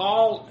says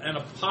Paul, an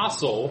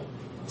apostle,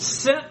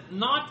 sent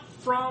not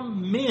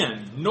from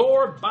men,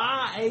 nor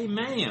by a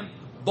man,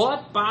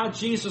 but by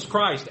Jesus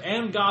Christ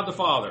and God the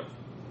Father.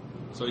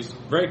 So he's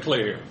very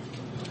clear here.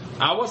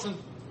 I wasn't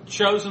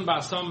chosen by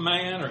some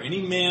man or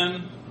any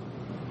men.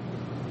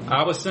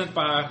 I was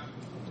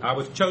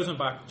chosen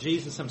by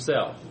Jesus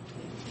himself.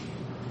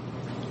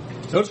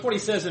 Notice what he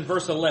says in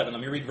verse 11.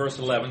 Let me read verse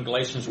 11,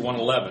 Galatians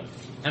 1:11.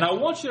 And I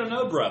want you to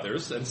know,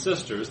 brothers and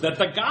sisters, that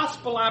the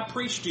gospel I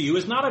preach to you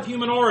is not of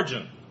human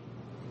origin.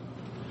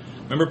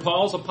 Remember,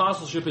 Paul's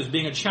apostleship is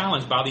being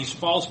challenged by these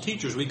false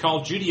teachers we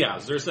call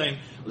Judaizers. They're saying,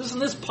 listen,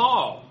 this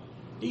Paul,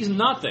 he's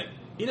nothing.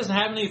 He doesn't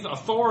have any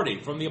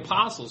authority from the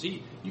apostles.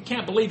 You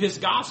can't believe his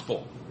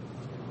gospel.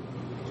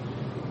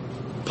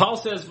 Paul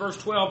says, verse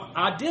 12,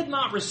 I did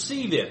not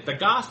receive it, the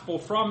gospel,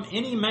 from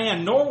any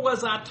man, nor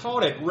was I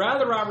taught it.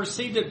 Rather, I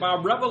received it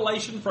by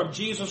revelation from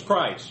Jesus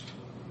Christ.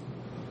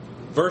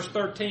 Verse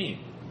 13,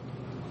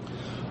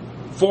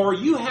 for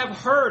you have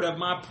heard of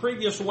my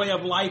previous way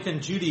of life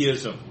in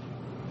Judaism,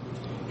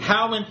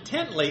 how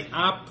intently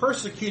I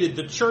persecuted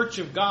the church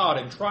of God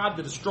and tried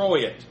to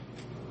destroy it.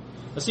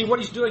 Now see what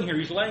he's doing here.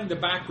 He's laying the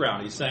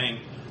background. He's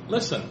saying,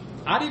 listen,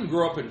 I didn't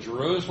grow up in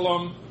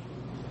Jerusalem.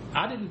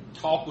 I didn't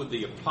talk with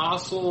the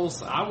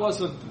apostles. I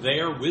wasn't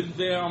there with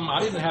them. I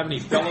didn't have any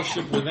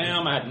fellowship with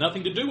them. I had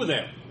nothing to do with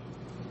them.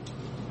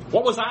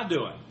 What was I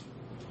doing?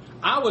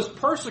 I was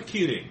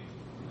persecuting.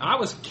 I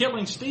was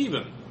killing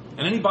Stephen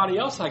and anybody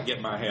else I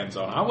get my hands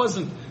on. I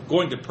wasn't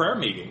going to prayer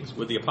meetings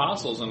with the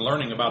apostles and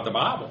learning about the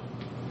Bible.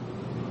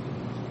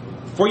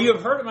 For you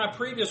have heard of my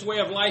previous way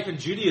of life in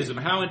Judaism,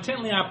 how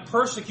intently I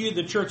persecuted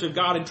the church of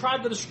God and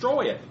tried to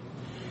destroy it.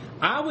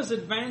 I was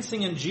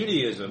advancing in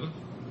Judaism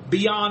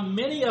beyond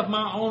many of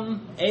my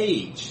own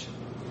age,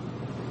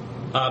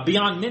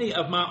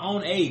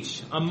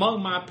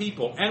 among my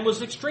people, and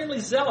was extremely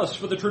zealous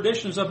for the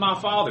traditions of my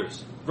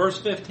fathers. Verse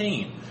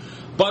 15.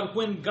 But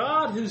when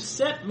God, who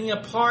set me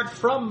apart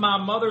from my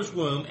mother's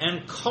womb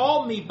and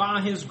called me by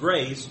his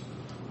grace,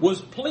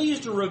 was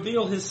pleased to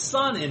reveal his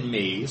Son in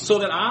me so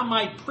that I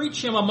might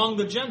preach him among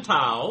the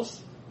Gentiles.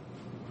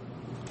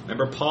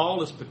 Remember,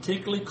 Paul is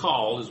particularly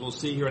called, as we'll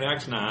see here in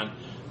Acts 9,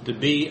 to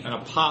be an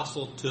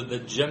apostle to the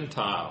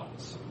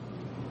Gentiles.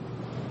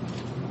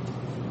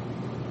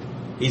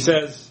 He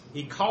says,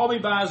 he called me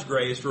by his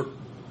grace,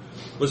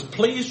 was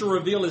pleased to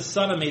reveal his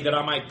Son in me that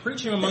I might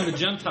preach him among the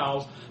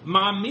Gentiles.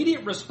 My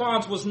immediate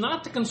response was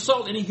not to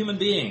consult any human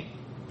being.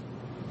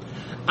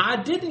 I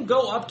didn't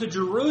go up to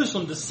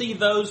Jerusalem to see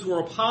those who were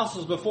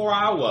apostles before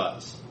I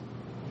was.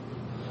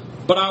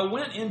 But I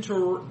went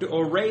into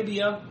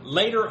Arabia.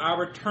 Later I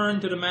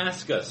returned to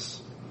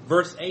Damascus.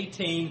 Verse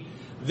 18,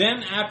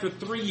 then after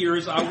 3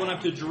 years I went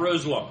up to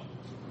Jerusalem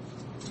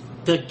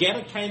to get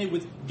acquainted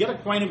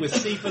with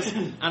Cephas,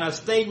 and I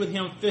stayed with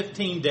him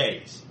 15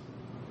 days.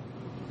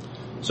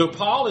 So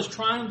Paul is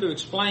trying to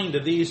explain to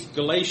these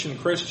Galatian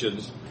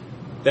Christians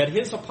that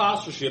his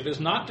apostleship is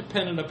not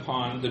dependent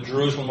upon the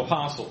Jerusalem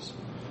apostles.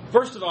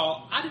 First of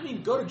all, I didn't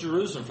even go to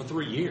Jerusalem for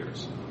 3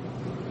 years.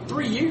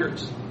 3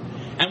 years.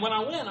 And when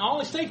I went, I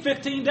only stayed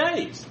 15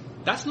 days.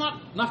 That's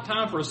not enough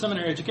time for a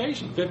seminary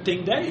education.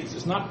 15 days.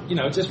 It's not,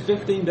 it's just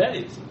 15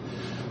 days.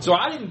 So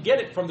I didn't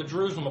get it from the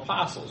Jerusalem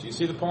apostles. You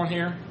see the point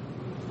here?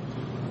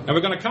 And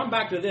we're going to come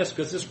back to this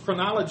because this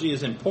chronology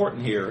is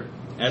important here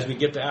as we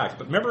get to Acts.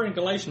 But remember in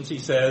Galatians he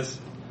says,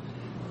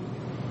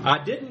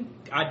 I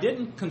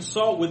didn't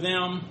consult with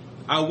them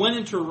I went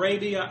into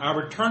Arabia, I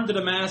returned to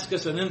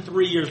Damascus, and then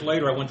 3 years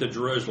later I went to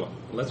Jerusalem.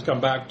 Let's come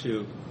back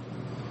to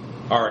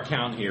our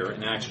account here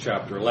in Acts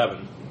chapter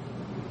 11.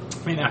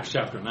 Acts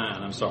chapter 9,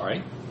 I'm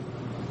sorry.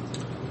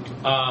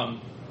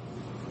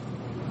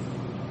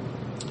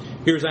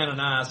 Here's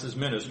Ananias'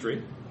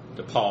 ministry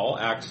to Paul,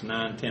 Acts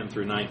 9:10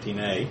 through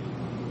 19a.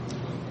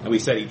 And we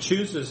said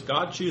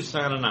God chooses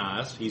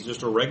Ananias. He's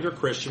just a regular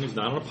Christian. He's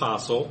not an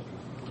apostle.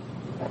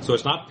 So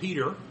it's not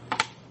Peter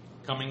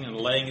coming and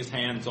laying his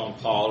hands on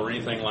Paul or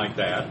anything like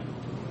that.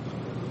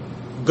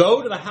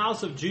 Go to the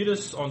house of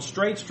Judas on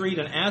Straight Street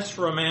and ask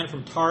for a man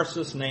from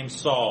Tarsus named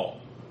Saul.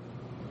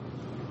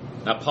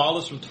 Now, Paul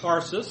is from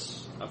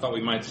Tarsus. I thought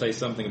we might say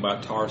something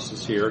about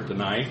Tarsus here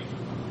tonight,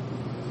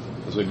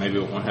 because we maybe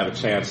won't have a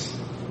chance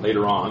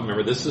later on.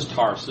 Remember, this is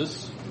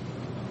Tarsus.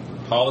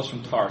 Paul is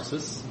from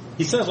Tarsus.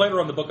 He says later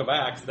on in the book of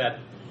Acts that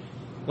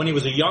when he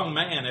was a young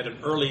man at an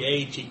early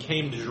age, he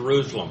came to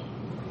Jerusalem.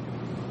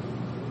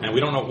 And we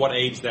don't know what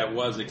age that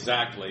was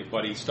exactly,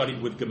 but he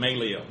studied with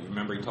Gamaliel. You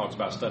remember he talks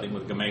about studying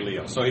with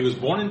Gamaliel. So he was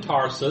born in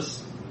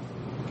Tarsus.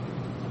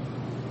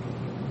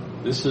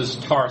 This is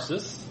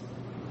Tarsus.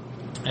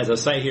 As I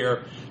say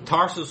here,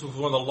 Tarsus was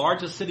one of the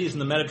largest cities in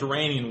the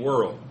Mediterranean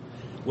world.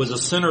 It was a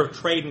center of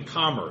trade and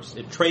commerce.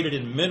 It traded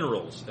in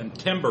minerals and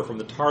timber from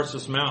the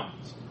Tarsus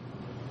Mountains.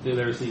 So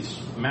there's these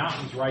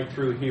mountains right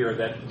through here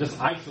that just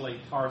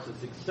isolate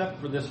Tarsus, except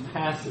for this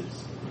passage,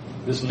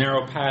 this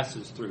narrow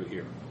passage through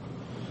here.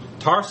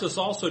 Tarsus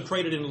also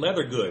traded in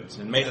leather goods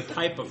and made a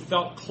type of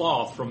felt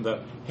cloth from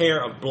the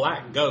hair of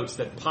black goats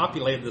that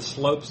populated the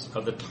slopes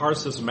of the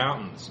Tarsus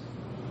Mountains,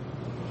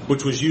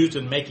 which was used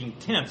in making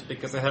tents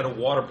because it had a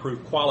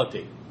waterproof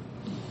quality.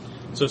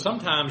 So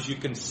sometimes you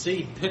can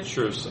see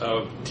pictures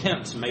of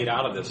tents made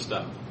out of this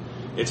stuff.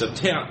 It's a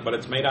tent, but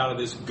it's made out of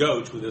this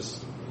goat with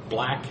this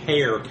black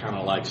hair kind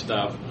of like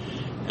stuff,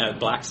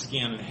 black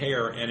skin and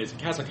hair, and it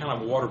has a kind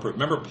of waterproof.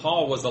 Remember,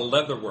 Paul was a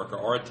leather worker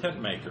or a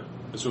tent maker.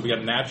 This would be a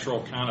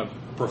natural kind of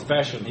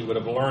profession he would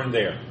have learned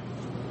there.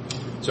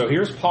 So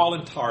here's Paul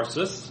in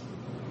Tarsus.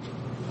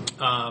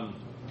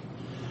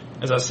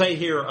 As I say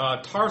here,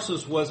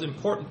 Tarsus was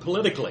important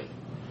politically.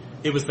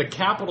 It was the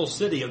capital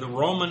city of the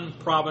Roman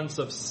province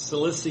of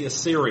Cilicia,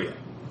 Syria.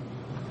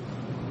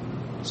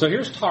 So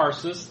here's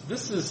Tarsus.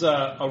 This is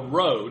a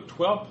road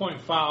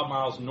 12.5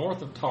 miles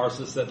north of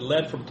Tarsus that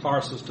led from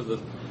Tarsus to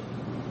the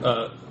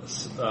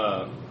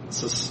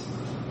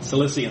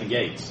Cilician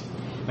Gates.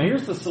 Now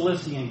here's the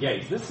Cilician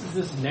Gates. This is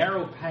this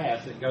narrow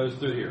pass that goes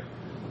through here.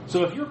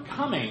 So if you're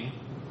coming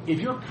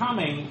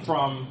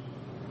from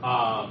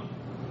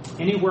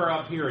anywhere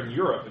up here in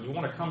Europe and you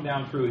want to come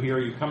down through here,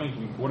 you're coming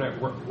from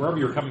wherever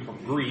you're coming from,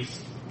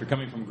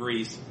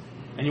 Greece,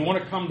 and you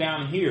want to come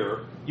down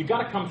here, you've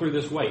got to come through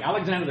this way.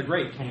 Alexander the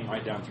Great came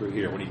right down through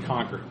here when he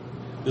conquered.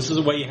 This is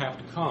the way you have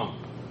to come.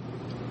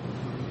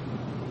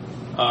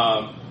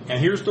 And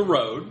here's the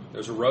road.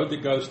 There's a road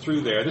that goes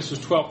through there. This is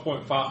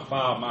 12.5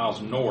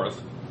 miles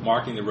north,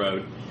 marking the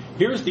road.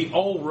 Here's the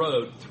old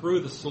road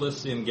through the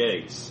Cilician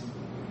Gates.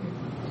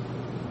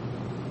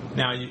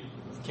 Now, you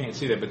can't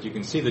see that, but you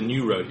can see the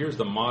new road. Here's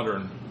the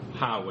modern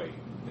highway.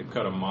 They've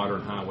cut a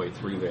modern highway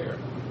through there,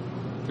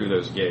 through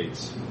those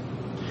gates.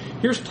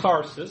 Here's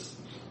Tarsus.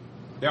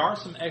 There are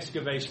some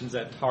excavations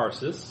at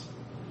Tarsus.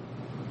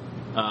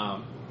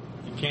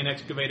 You can't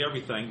excavate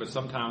everything, but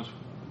sometimes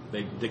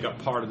they dig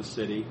up part of the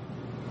city,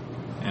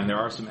 and there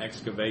are some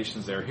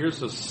excavations there. Here's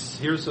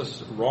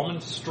this Roman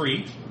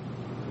street.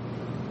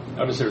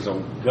 Notice there's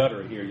a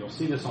gutter here. You'll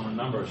see this on a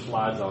number of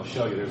slides I'll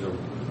show you. There's a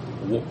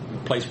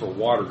place for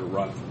water to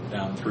run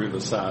down through the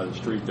side of the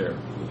street there.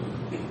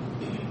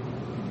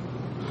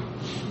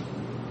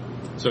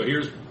 So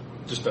here's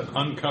just an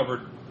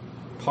uncovered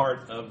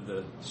part of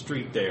the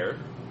street there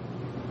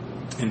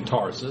in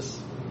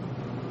Tarsus.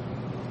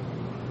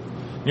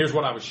 Here's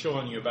what I was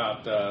showing you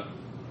about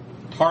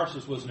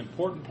Tarsus was an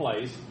important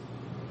place.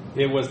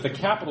 It was the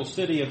capital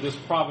city of this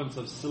province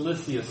of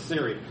Cilicia,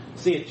 Syria.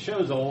 See, it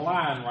shows a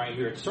line right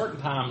here. At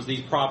certain times,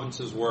 these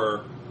provinces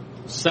were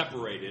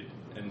separated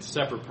in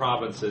separate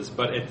provinces.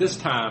 But at this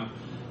time,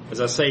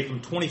 as I say, from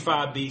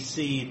 25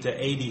 BC to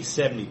AD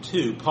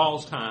 72,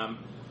 Paul's time,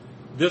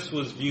 this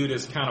was viewed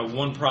as kind of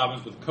one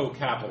province with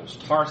co-capitals.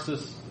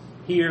 Tarsus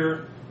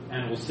here,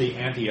 and we'll see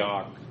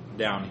Antioch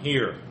down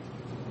here.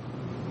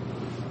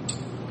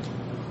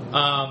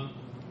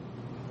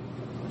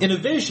 In a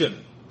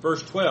vision,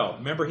 verse 12,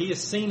 remember, he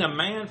has seen a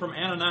man from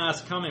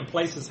Ananias come and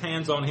place his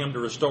hands on him to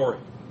restore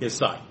his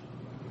sight.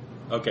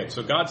 Okay,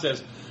 so God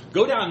says,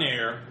 go down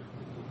there,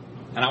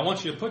 and I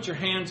want you to put your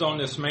hands on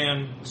this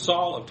man,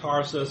 Saul of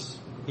Tarsus.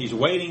 He's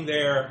waiting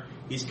there.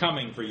 He's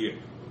coming for you.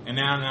 And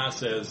Ananias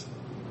says,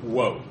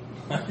 whoa.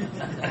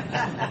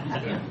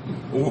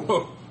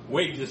 Whoa.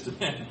 Wait just a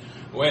minute.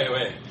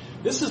 Wait.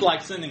 This is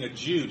like sending a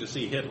Jew to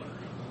see Hitler.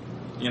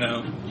 You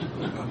know?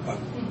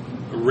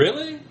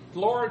 Really?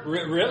 Lord,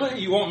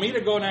 really? You want me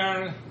to go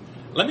down?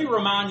 Let me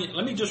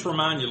just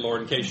remind you,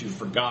 Lord, in case you've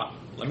forgotten.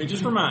 Let me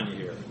just remind you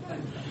here.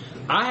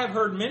 I have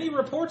heard many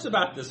reports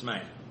about this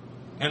man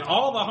and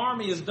all the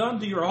harm he has done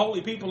to your holy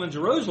people in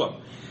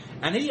Jerusalem.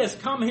 And he has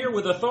come here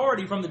with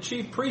authority from the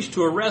chief priest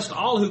to arrest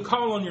all who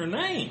call on your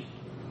name.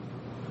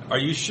 Are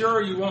you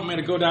sure you want me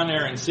to go down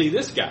there and see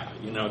this guy?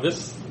 You know,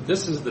 this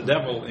is the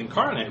devil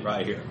incarnate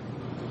right here.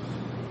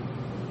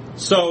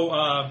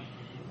 So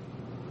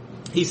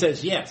he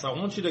says, yes, I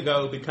want you to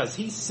go because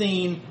he's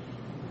seen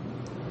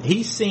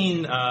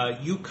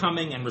you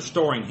coming and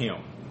restoring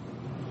him.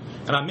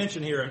 And I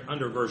mentioned here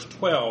under verse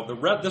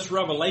 12, this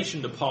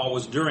revelation to Paul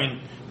was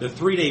during the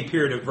 3-day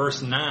period of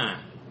verse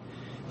 9.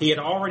 He had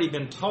already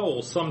been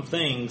told some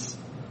things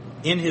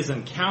in his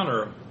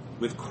encounter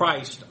with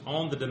Christ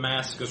on the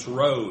Damascus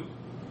road.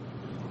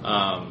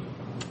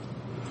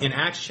 In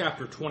Acts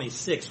chapter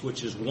 26,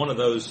 which is one of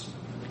those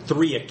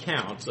 3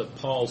 accounts of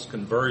Paul's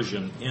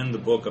conversion in the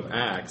book of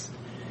Acts,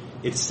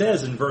 it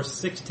says in verse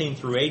 16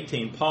 through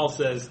 18, Paul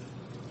says,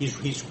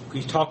 he's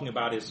talking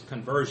about his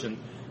conversion.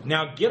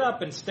 Now get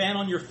up and stand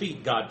on your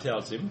feet,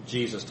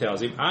 Jesus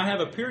tells him. I have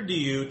appeared to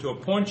you to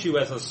appoint you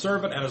as a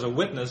servant and as a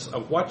witness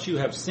of what you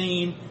have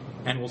seen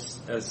and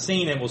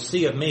will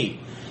see of me.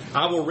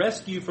 I will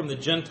rescue you from the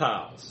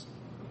Gentiles,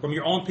 from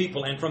your own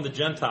people and from the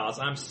Gentiles.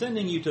 I'm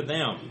sending you to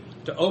them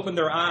to open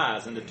their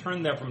eyes and to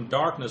turn them from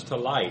darkness to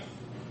light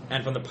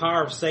and from the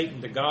power of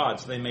Satan to God,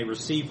 so they may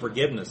receive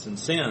forgiveness and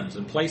sins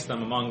and place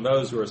them among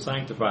those who are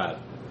sanctified.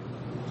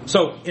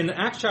 So in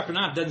Acts chapter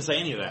 9, it doesn't say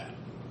any of that.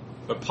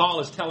 But Paul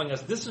is telling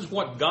us this is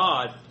what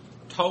God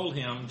told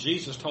him,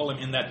 Jesus told him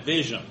in that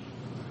vision.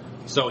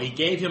 So he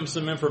gave him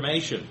some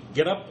information.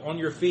 Get up on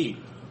your feet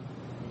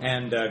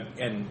and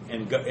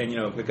you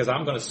know, because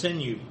I'm going to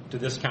send you to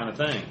this kind of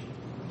thing.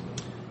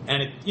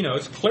 And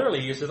it's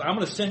clearly, he says, I'm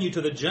going to send you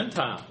to the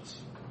Gentiles.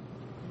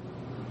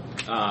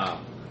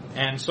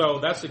 And so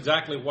that's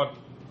exactly what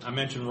I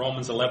mentioned in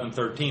Romans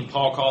 11:13.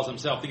 Paul calls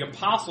himself the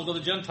apostle to the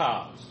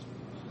Gentiles.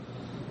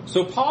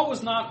 So Paul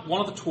was not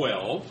one of the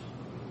 12.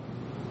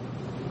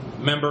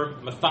 Remember,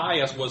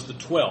 Matthias was the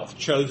 12th,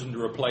 chosen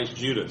to replace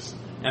Judas.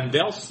 And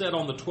they'll sit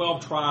on the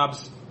 12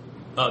 tribes,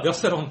 they'll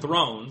sit on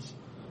thrones.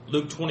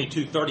 Luke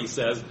 22:30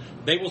 says,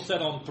 they will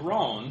sit on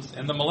thrones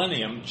in the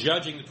millennium,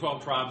 judging the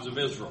 12 tribes of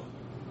Israel.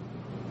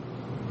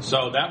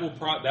 So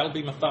that'll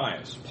be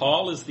Matthias.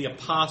 Paul is the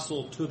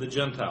apostle to the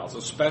Gentiles,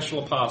 a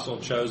special apostle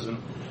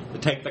chosen to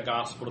take the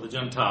gospel to the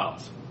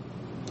Gentiles.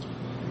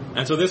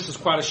 And so this is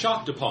quite a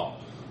shock to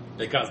Paul,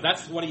 because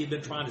that's what he had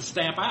been trying to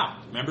stamp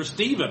out. Remember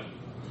Stephen?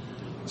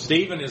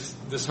 Stephen is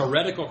this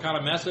heretical kind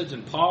of message,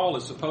 and Paul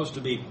is supposed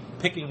to be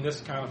picking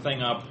this kind of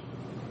thing up,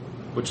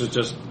 which is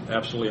just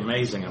absolutely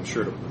amazing, I'm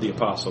sure, to the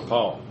Apostle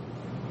Paul.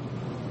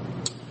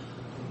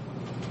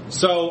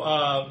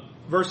 So,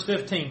 verse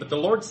 15, but the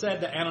Lord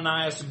said to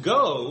Ananias,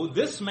 go,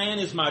 this man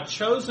is my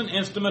chosen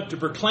instrument to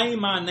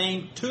proclaim my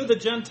name to the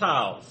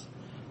Gentiles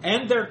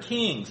and their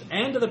kings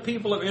and to the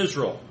people of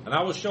Israel, and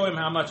I will show him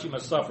how much he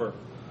must suffer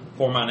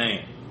for my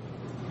name.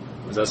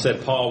 As I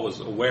said, Paul was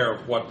aware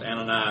of what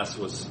Ananias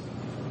was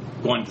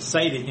going to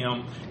say to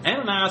him.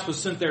 Ananias was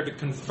sent there to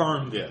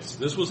confirm this.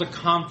 This was a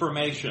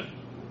confirmation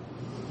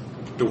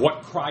to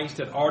what Christ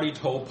had already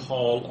told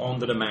Paul on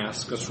the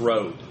Damascus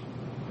road.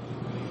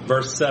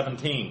 Verse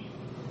 17.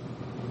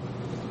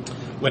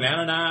 When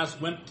Ananias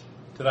went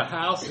to the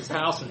house, his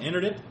house, and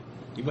entered it,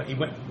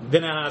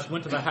 then Ananias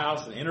went to the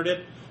house and entered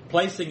it.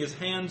 Placing his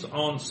hands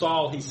on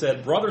Saul, he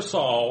said, Brother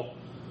Saul,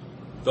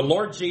 the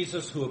Lord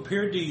Jesus, who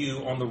appeared to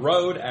you on the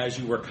road as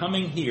you were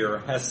coming here,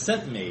 has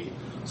sent me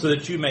so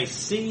that you may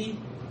see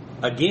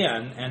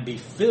again and be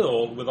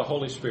filled with the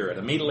Holy Spirit.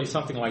 Immediately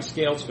something like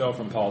scales fell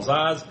from Paul's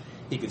eyes.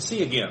 He could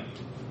see again.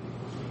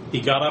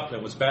 He got up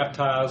and was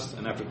baptized,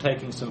 and after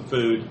taking some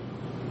food,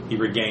 he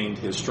regained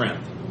his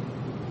strength.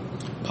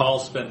 Paul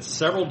spent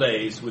several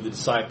days with the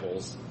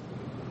disciples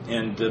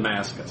in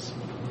Damascus.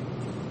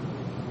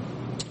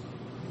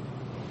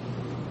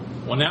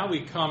 Well, now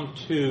we come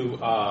to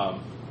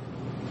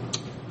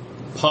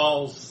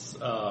Paul's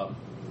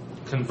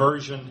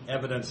conversion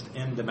evidenced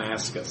in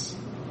Damascus.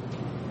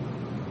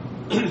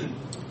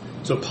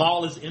 So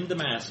Paul is in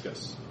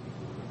Damascus.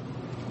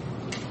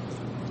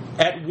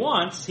 At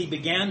once he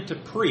began to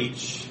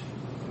preach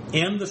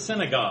in the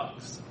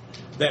synagogues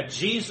that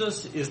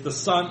Jesus is the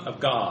Son of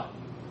God.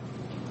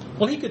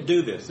 Well, he could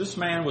do this. This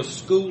man was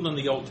schooled in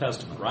the Old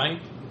Testament,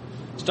 right?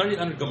 Studied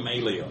under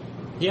Gamaliel.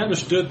 He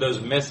understood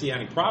those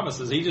messianic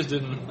promises. He just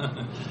didn't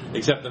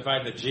accept the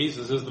fact that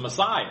Jesus is the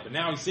Messiah. But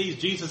now he sees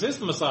Jesus is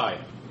the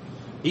Messiah.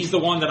 He's the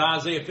one that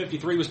Isaiah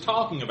 53 was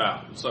talking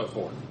about, and so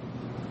forth.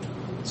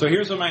 So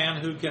here's a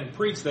man who can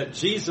preach that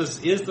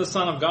Jesus is the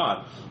Son of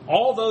God.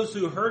 All those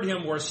who heard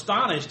him were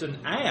astonished and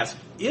asked,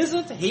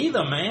 isn't he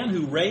the man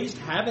who raised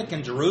havoc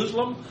in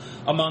Jerusalem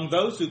among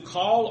those who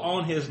call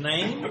on his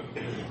name?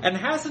 And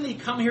hasn't he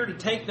come here to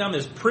take them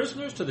as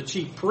prisoners to the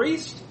chief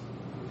priest?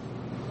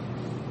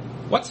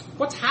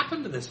 What's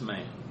happened to this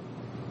man?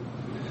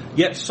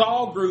 Yet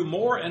Saul grew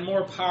more and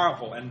more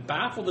powerful and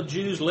baffled the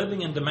Jews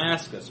living in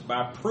Damascus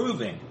by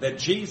proving that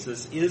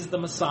Jesus is the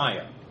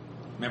Messiah.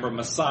 Remember,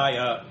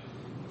 Messiah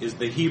is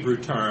the Hebrew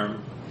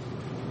term,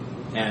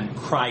 and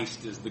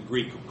Christ is the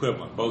Greek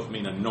equivalent. Both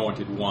mean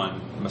anointed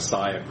one,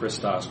 Messiah,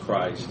 Christos,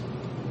 Christ.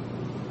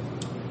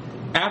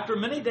 After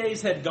many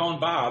days had gone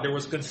by, there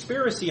was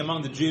conspiracy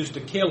among the Jews to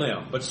kill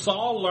him. But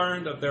Saul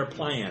learned of their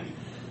plan.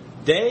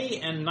 Day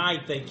and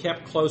night they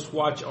kept close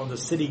watch on the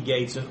city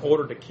gates in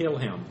order to kill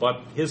him.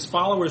 But his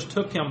followers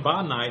took him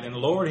by night and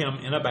lowered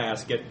him in a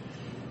basket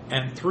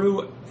and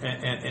through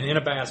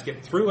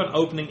an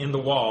opening in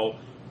the wall.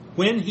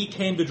 When he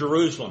came to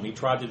Jerusalem, he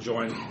tried to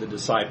join the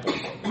disciples.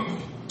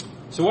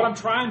 So what I'm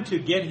trying to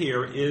get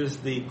here is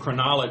the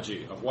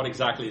chronology of what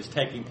exactly is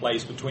taking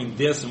place between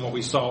this and what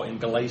we saw in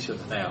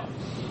Galatians now.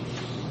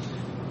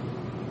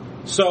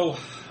 So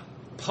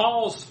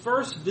Paul's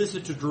first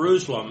visit to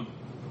Jerusalem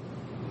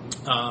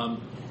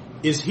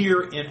is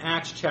here in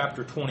Acts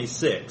chapter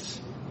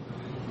 26.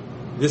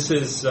 This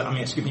is,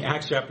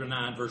 Acts chapter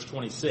 9, verse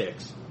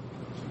 26.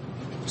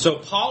 So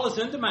Paul is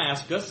in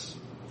Damascus.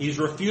 He's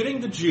refuting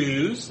the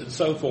Jews and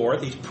so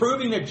forth. He's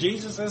proving that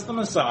Jesus is the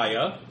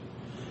Messiah.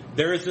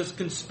 There is this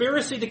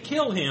conspiracy to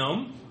kill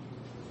him.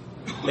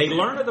 They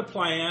learn of the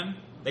plan.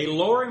 They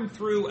lower him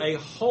through a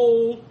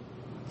hole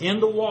in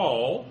the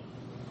wall,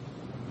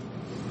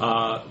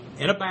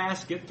 in a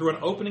basket, through an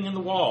opening in the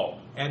wall.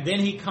 And then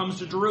he comes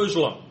to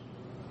Jerusalem.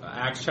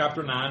 Acts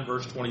chapter 9,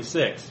 verse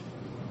 26.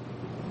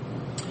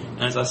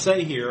 And as I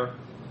say here,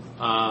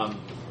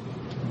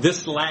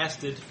 this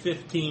lasted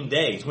 15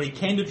 days. When he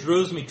came to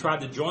Jerusalem, he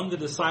tried to join the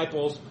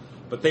disciples,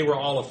 but they were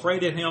all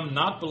afraid of him,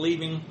 not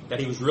believing that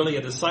he was really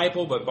a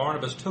disciple. But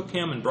Barnabas took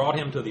him and brought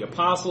him to the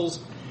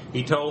apostles.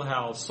 He told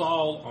how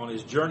Saul, on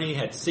his journey,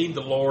 had seen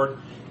the Lord,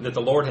 and that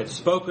the Lord had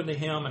spoken to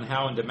him, and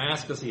how in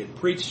Damascus he had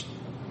preached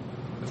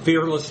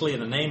fearlessly in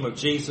the name of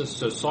Jesus.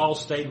 So Saul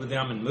stayed with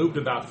them and moved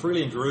about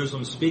freely in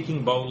Jerusalem,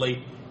 speaking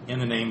boldly in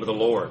the name of the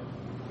Lord.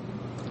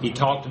 He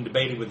talked and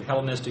debated with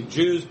Hellenistic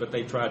Jews, but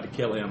they tried to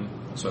kill him,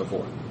 and so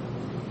forth.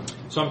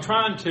 So I'm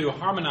trying to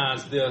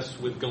harmonize this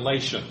with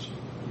Galatians.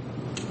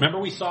 Remember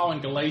we saw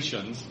in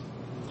Galatians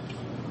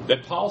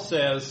that Paul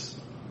says,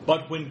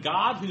 "But when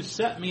God, who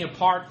set me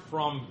apart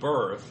from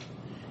birth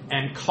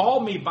and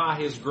called me by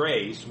his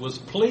grace, was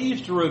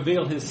pleased to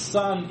reveal his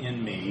Son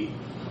in me,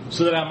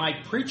 so that I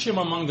might preach him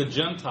among the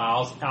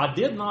Gentiles, I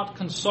did not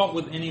consult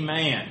with any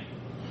man,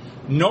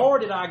 nor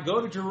did I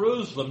go to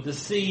Jerusalem to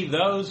see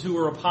those who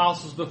were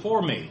apostles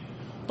before me,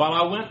 but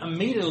I went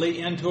immediately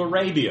into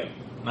Arabia."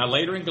 Now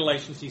later in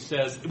Galatians he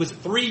says, it was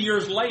 3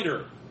 years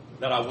later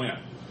that I went.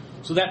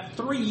 So that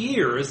 3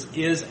 years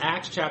is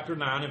Acts chapter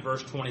 9 and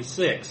verse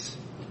 26.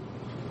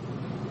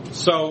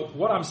 So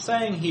what I'm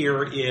saying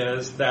here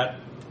is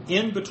that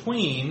in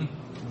between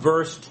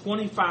verse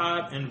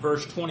 25 and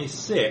verse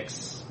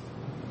 26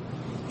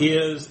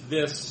 is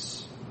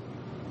this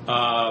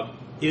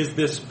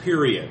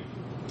period.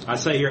 I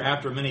say here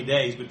after many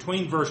days.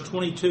 Between verse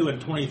 22 and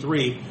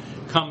 23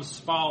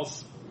 comes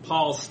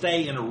Paul's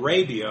stay in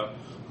Arabia,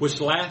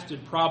 which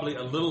lasted probably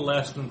a little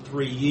less than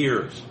 3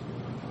 years.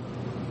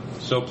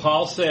 So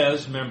Paul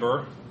says,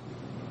 remember,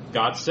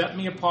 God set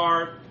me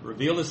apart,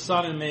 revealed his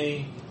Son in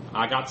me,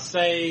 I got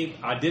saved,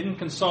 I didn't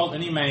consult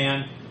any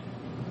man,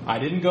 I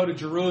didn't go to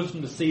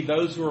Jerusalem to see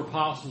those who were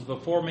apostles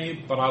before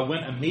me, but I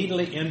went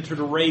immediately into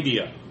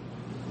Arabia.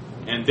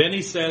 And then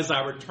he says,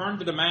 I returned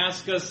to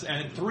Damascus,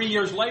 and 3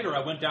 years later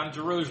I went down to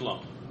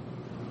Jerusalem.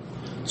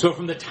 So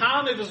from the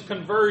time of his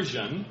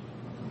conversion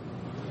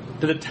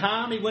to the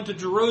time he went to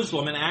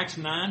Jerusalem in Acts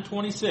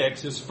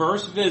 9:26, his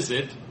first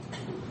visit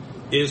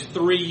is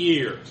 3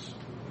 years.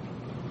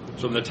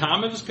 So from the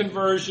time of his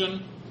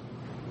conversion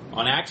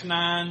on Acts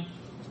 9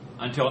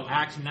 until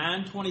Acts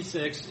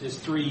 9:26 is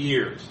 3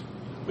 years.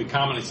 We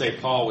commonly say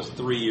Paul was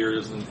 3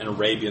 years in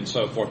Arabia and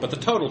so forth, but the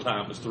total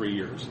time was 3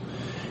 years.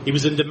 He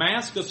was in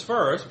Damascus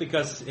first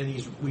because,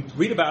 we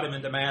read about him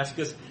in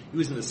Damascus, he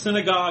was in the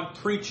synagogue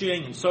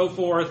preaching and so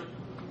forth.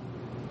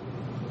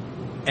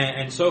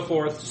 And so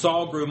forth.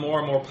 Saul grew more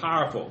and more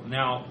powerful.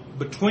 Now,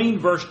 between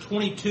verse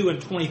 22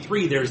 and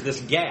 23, there's this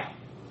gap.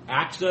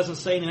 Acts doesn't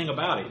say anything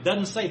about it. It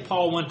doesn't say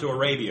Paul went to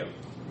Arabia.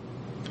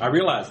 I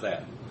realize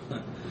that.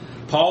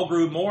 Paul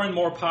grew more and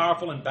more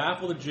powerful and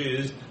baffled the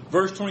Jews.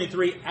 Verse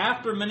 23,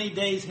 after many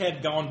days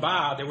had gone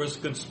by, there was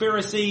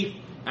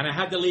conspiracy, and I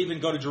had to leave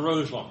and go to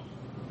Jerusalem.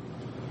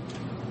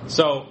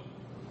 So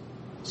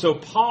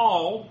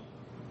Paul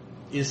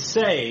is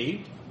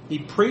saved. He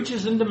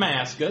preaches in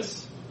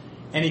Damascus,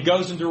 and he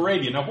goes into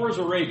Arabia. Now, where's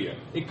Arabia?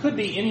 It could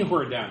be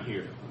anywhere down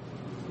here.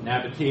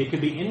 Nabatee. It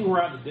could be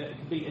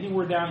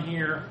anywhere down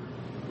here.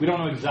 We don't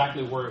know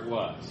exactly where it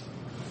was.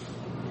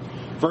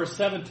 Verse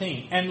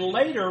 17. And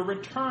later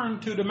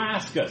returned to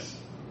Damascus.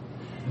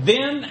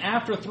 Then,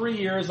 after 3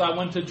 years, I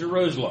went to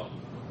Jerusalem.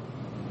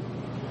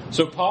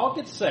 So Paul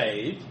gets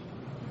saved.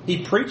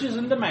 He preaches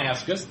in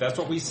Damascus. That's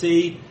what we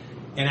see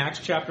in Acts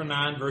chapter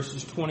 9,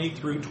 verses 20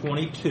 through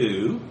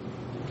 22.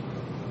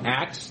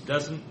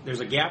 There's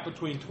a gap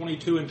between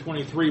 22 and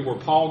 23 where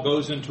Paul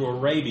goes into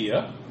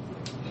Arabia.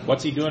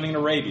 What's he doing in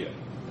Arabia?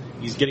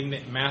 He's getting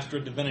the Master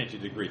of Divinity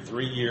degree.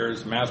 3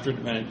 years, Master of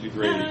Divinity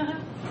degree.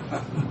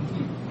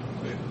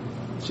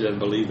 She doesn't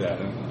believe that.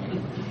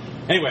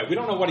 Anyway, we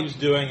don't know what he was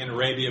doing in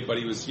Arabia, but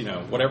he was,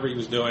 whatever he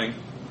was doing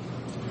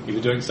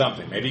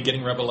something. Maybe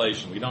getting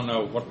revelation. We don't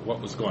know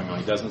what was going on.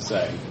 He doesn't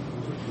say.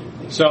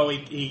 So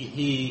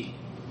he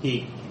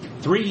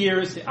 3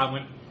 years,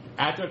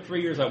 after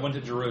 3 years I went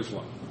to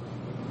Jerusalem.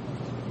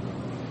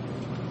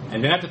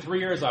 And then after 3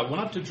 years I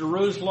went up to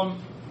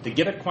Jerusalem to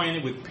get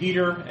acquainted with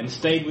Peter and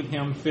stayed with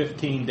him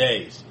 15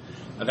 days.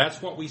 Now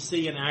that's what we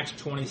see in Acts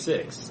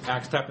 26.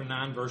 Acts chapter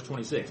 9 verse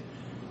 26.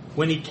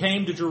 When he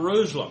came to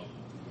Jerusalem,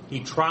 he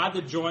tried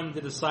to join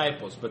the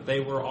disciples, but they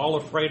were all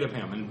afraid of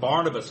him. And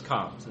Barnabas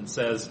comes and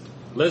says,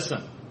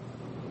 listen,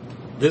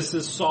 this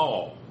is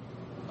Saul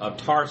of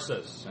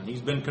Tarsus, and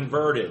he's been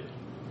converted,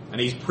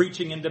 and he's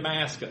preaching in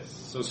Damascus.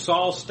 So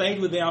Saul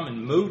stayed with them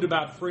and moved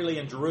about freely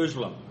in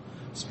Jerusalem,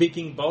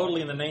 speaking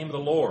boldly in the name of the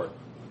Lord.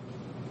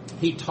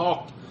 He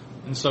talked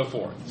and so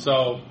forth.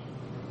 So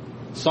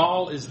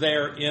Saul is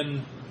there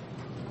in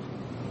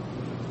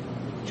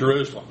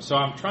Jerusalem. So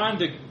I'm trying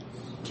to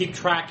keep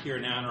track here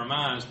now in our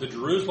minds the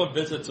Jerusalem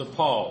visits of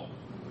Paul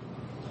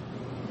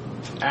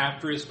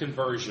after his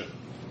conversion.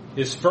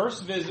 His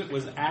first visit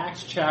was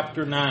Acts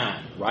chapter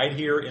 9, right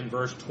here in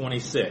verse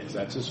 26.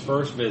 That's his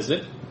first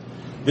visit.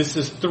 This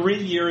is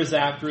 3 years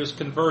after his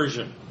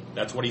conversion.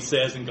 That's what he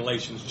says in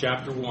Galatians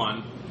chapter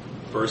 1,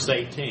 verse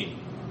 18.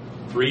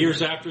 3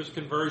 years after his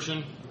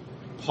conversion,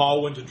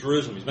 Paul went to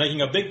Jerusalem. He's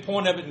making a big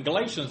point of it in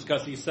Galatians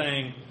because he's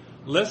saying,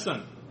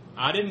 listen,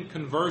 I didn't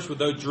converse with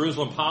those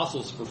Jerusalem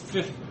apostles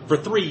for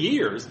 3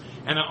 years,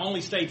 and I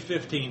only stayed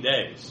 15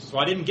 days. So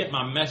I didn't get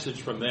my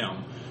message from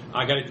them.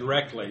 I got it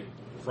directly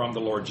from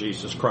the Lord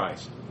Jesus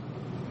Christ.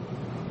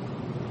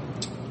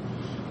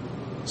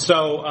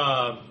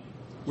 So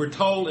we're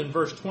told in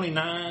verse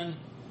 29,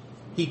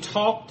 he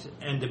talked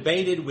and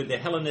debated with the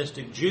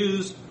Hellenistic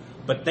Jews,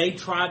 but they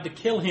tried to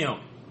kill him.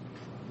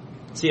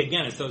 See,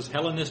 again, it's those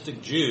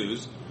Hellenistic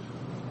Jews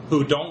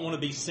who don't want to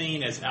be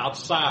seen as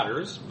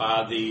outsiders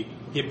by the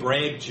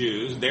Hebraic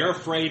Jews. They're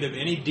afraid of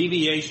any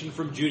deviation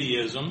from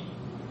Judaism.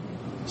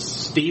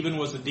 Stephen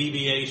was a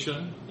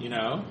deviation, you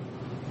know.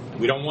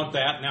 We don't want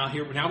that. Now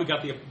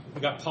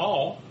we got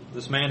Paul,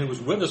 this man who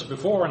was with us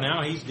before, and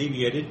now he's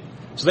deviated.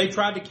 So they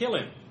tried to kill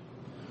him.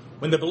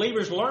 When the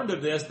believers learned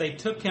of this, they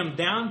took him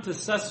down to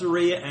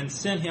Caesarea and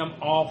sent him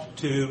off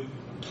to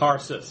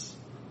Tarsus.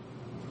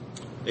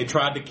 They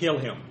tried to kill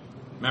him.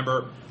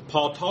 Remember,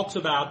 Paul talks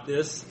about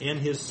this in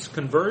his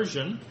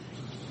conversion.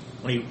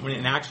 When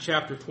in Acts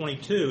chapter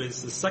 22,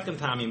 it's the second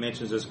time he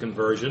mentions his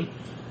conversion.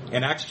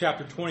 In Acts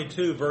chapter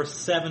 22, verse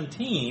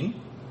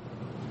 17,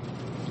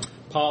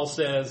 Paul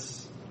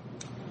says,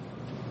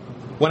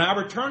 when I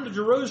returned to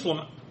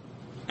Jerusalem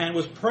and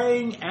was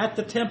praying at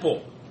the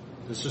temple,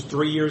 this is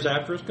 3 years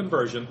after his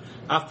conversion,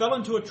 I fell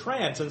into a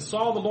trance and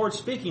saw the Lord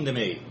speaking to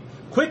me.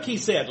 Quick, he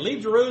said,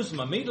 leave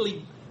Jerusalem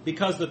immediately,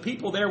 because the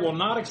people there will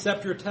not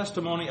accept your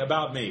testimony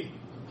about me.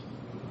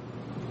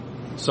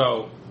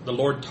 So the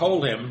Lord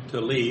told him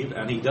to leave,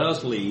 and he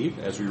does leave,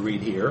 as we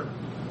read here.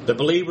 The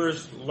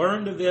believers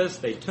learned of this.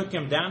 They took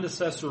him down to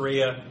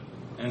Caesarea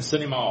and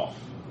sent him off.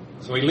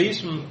 So he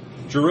leaves from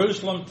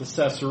Jerusalem to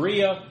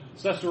Caesarea.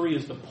 Caesarea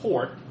is the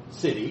port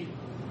city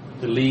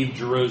to leave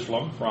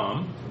Jerusalem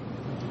from.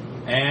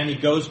 And he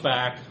goes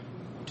back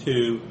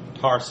to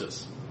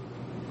Tarsus.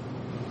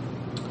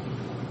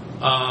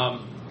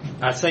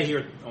 I say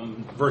here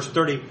on verse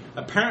 30,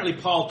 apparently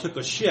Paul took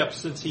a ship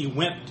since he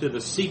went to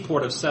the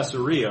seaport of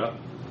Caesarea.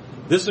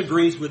 This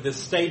agrees with this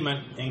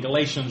statement in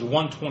Galatians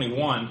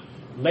 1:21.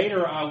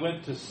 Later I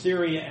went to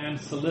Syria and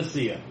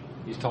Cilicia.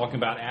 He's talking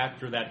about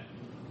after that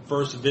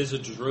first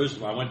visit to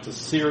Jerusalem. I went to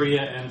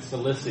Syria and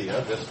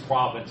Cilicia, this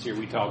province here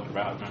we talked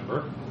about,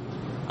 remember?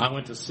 I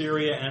went to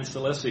Syria and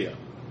Cilicia.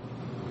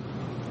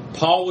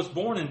 Paul was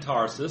born in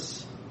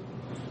Tarsus,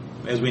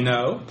 as we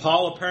know.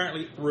 Paul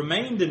apparently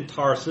remained in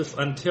Tarsus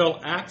until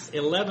Acts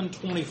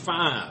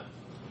 11:25,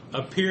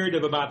 a period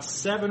of about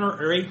 7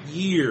 or 8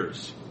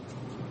 years.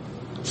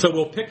 So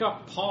we'll pick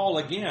up Paul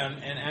again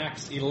in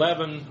Acts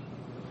 11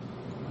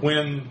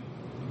 when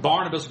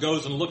Barnabas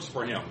goes and looks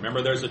for him.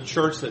 Remember, there's a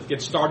church that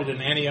gets started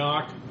in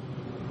Antioch,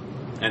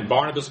 and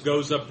Barnabas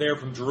goes up there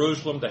from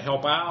Jerusalem to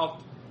help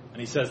out, and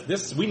he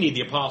says, we need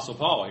the Apostle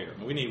Paul here.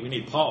 We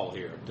need Paul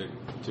here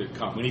to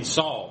come. We need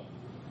Saul.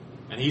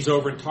 And he's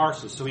over in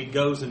Tarsus, so he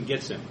goes and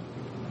gets him.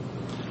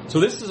 So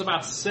this is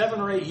about 7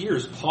 or 8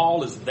 years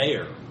Paul is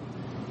there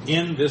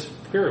in this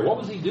period. What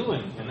was he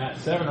doing in that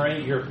 7 or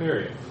 8 year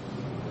period?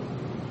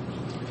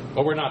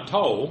 Well, we're not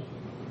told.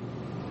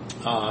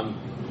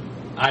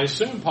 I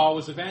assume Paul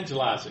was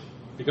evangelizing.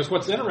 Because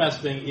what's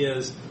interesting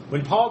is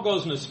when Paul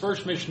goes on his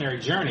first missionary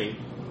journey,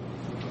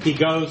 he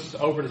goes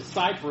over to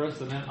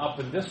Cyprus and then up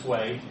in this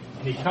way,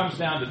 and he comes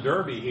down to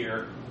Derbe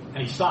here,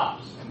 and he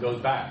stops and goes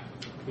back.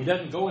 He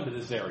doesn't go into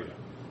this area.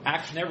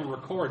 Acts never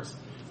records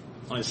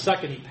on his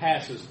second he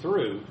passes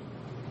through.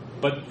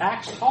 But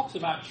Acts talks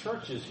about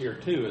churches here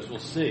too, as we'll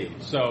see.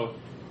 So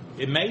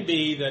it may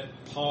be that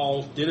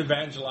Paul did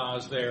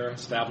evangelize there,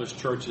 establish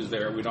churches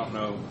there. We don't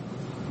know.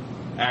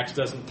 Acts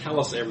doesn't tell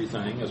us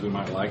everything, as we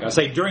might like. I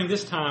say during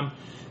this time,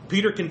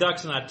 Peter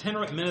conducts an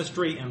itinerant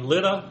ministry in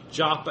Lydda,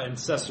 Joppa, and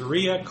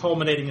Caesarea,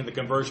 culminating in the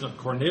conversion of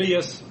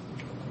Cornelius.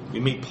 We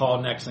meet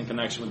Paul next in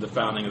connection with the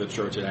founding of the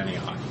church at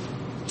Antioch.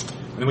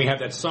 And we have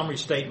that summary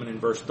statement in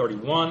verse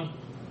 31.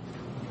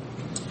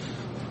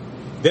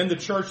 Then the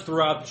church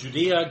throughout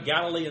Judea,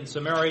 Galilee, and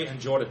Samaria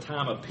enjoyed a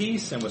time of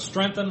peace and was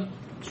strengthened,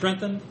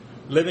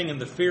 living in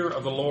the fear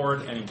of the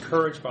Lord and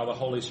encouraged by the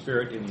Holy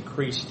Spirit and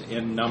increased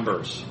in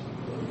numbers.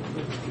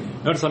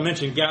 Notice I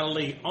mentioned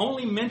Galilee,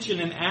 only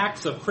mentioned in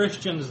Acts of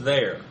Christians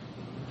there.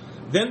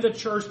 Then the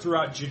church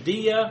throughout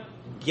Judea,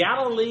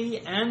 Galilee,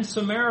 and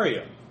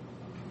Samaria.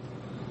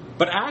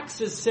 But Acts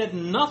has said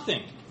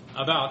nothing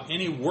about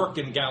any work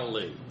in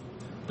Galilee.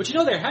 But you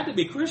know, there had to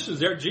be Christians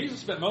there. Jesus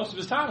spent most of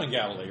his time in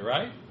Galilee,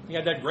 right? He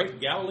had that great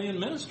Galilean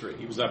ministry.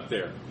 He was up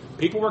there.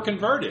 People were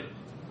converted.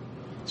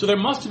 So there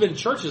must have been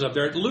churches up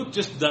there. Luke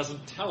just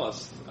doesn't tell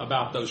us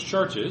about those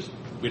churches.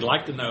 We'd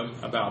like to know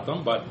about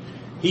them, but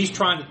he's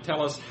trying to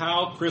tell us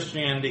how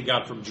Christianity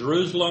got from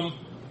Jerusalem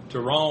to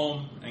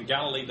Rome, and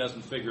Galilee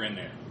doesn't figure in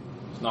there.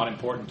 It's not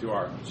important to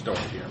our story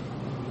here.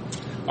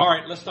 All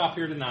right, let's stop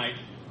here tonight,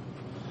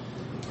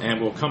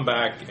 and we'll come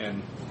back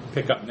and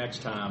pick up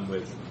next time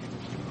with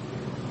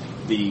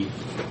the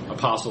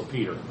Apostle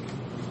Peter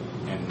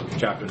in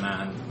chapter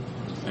 9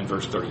 and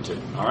verse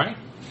 32. All right?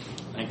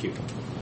 Thank you.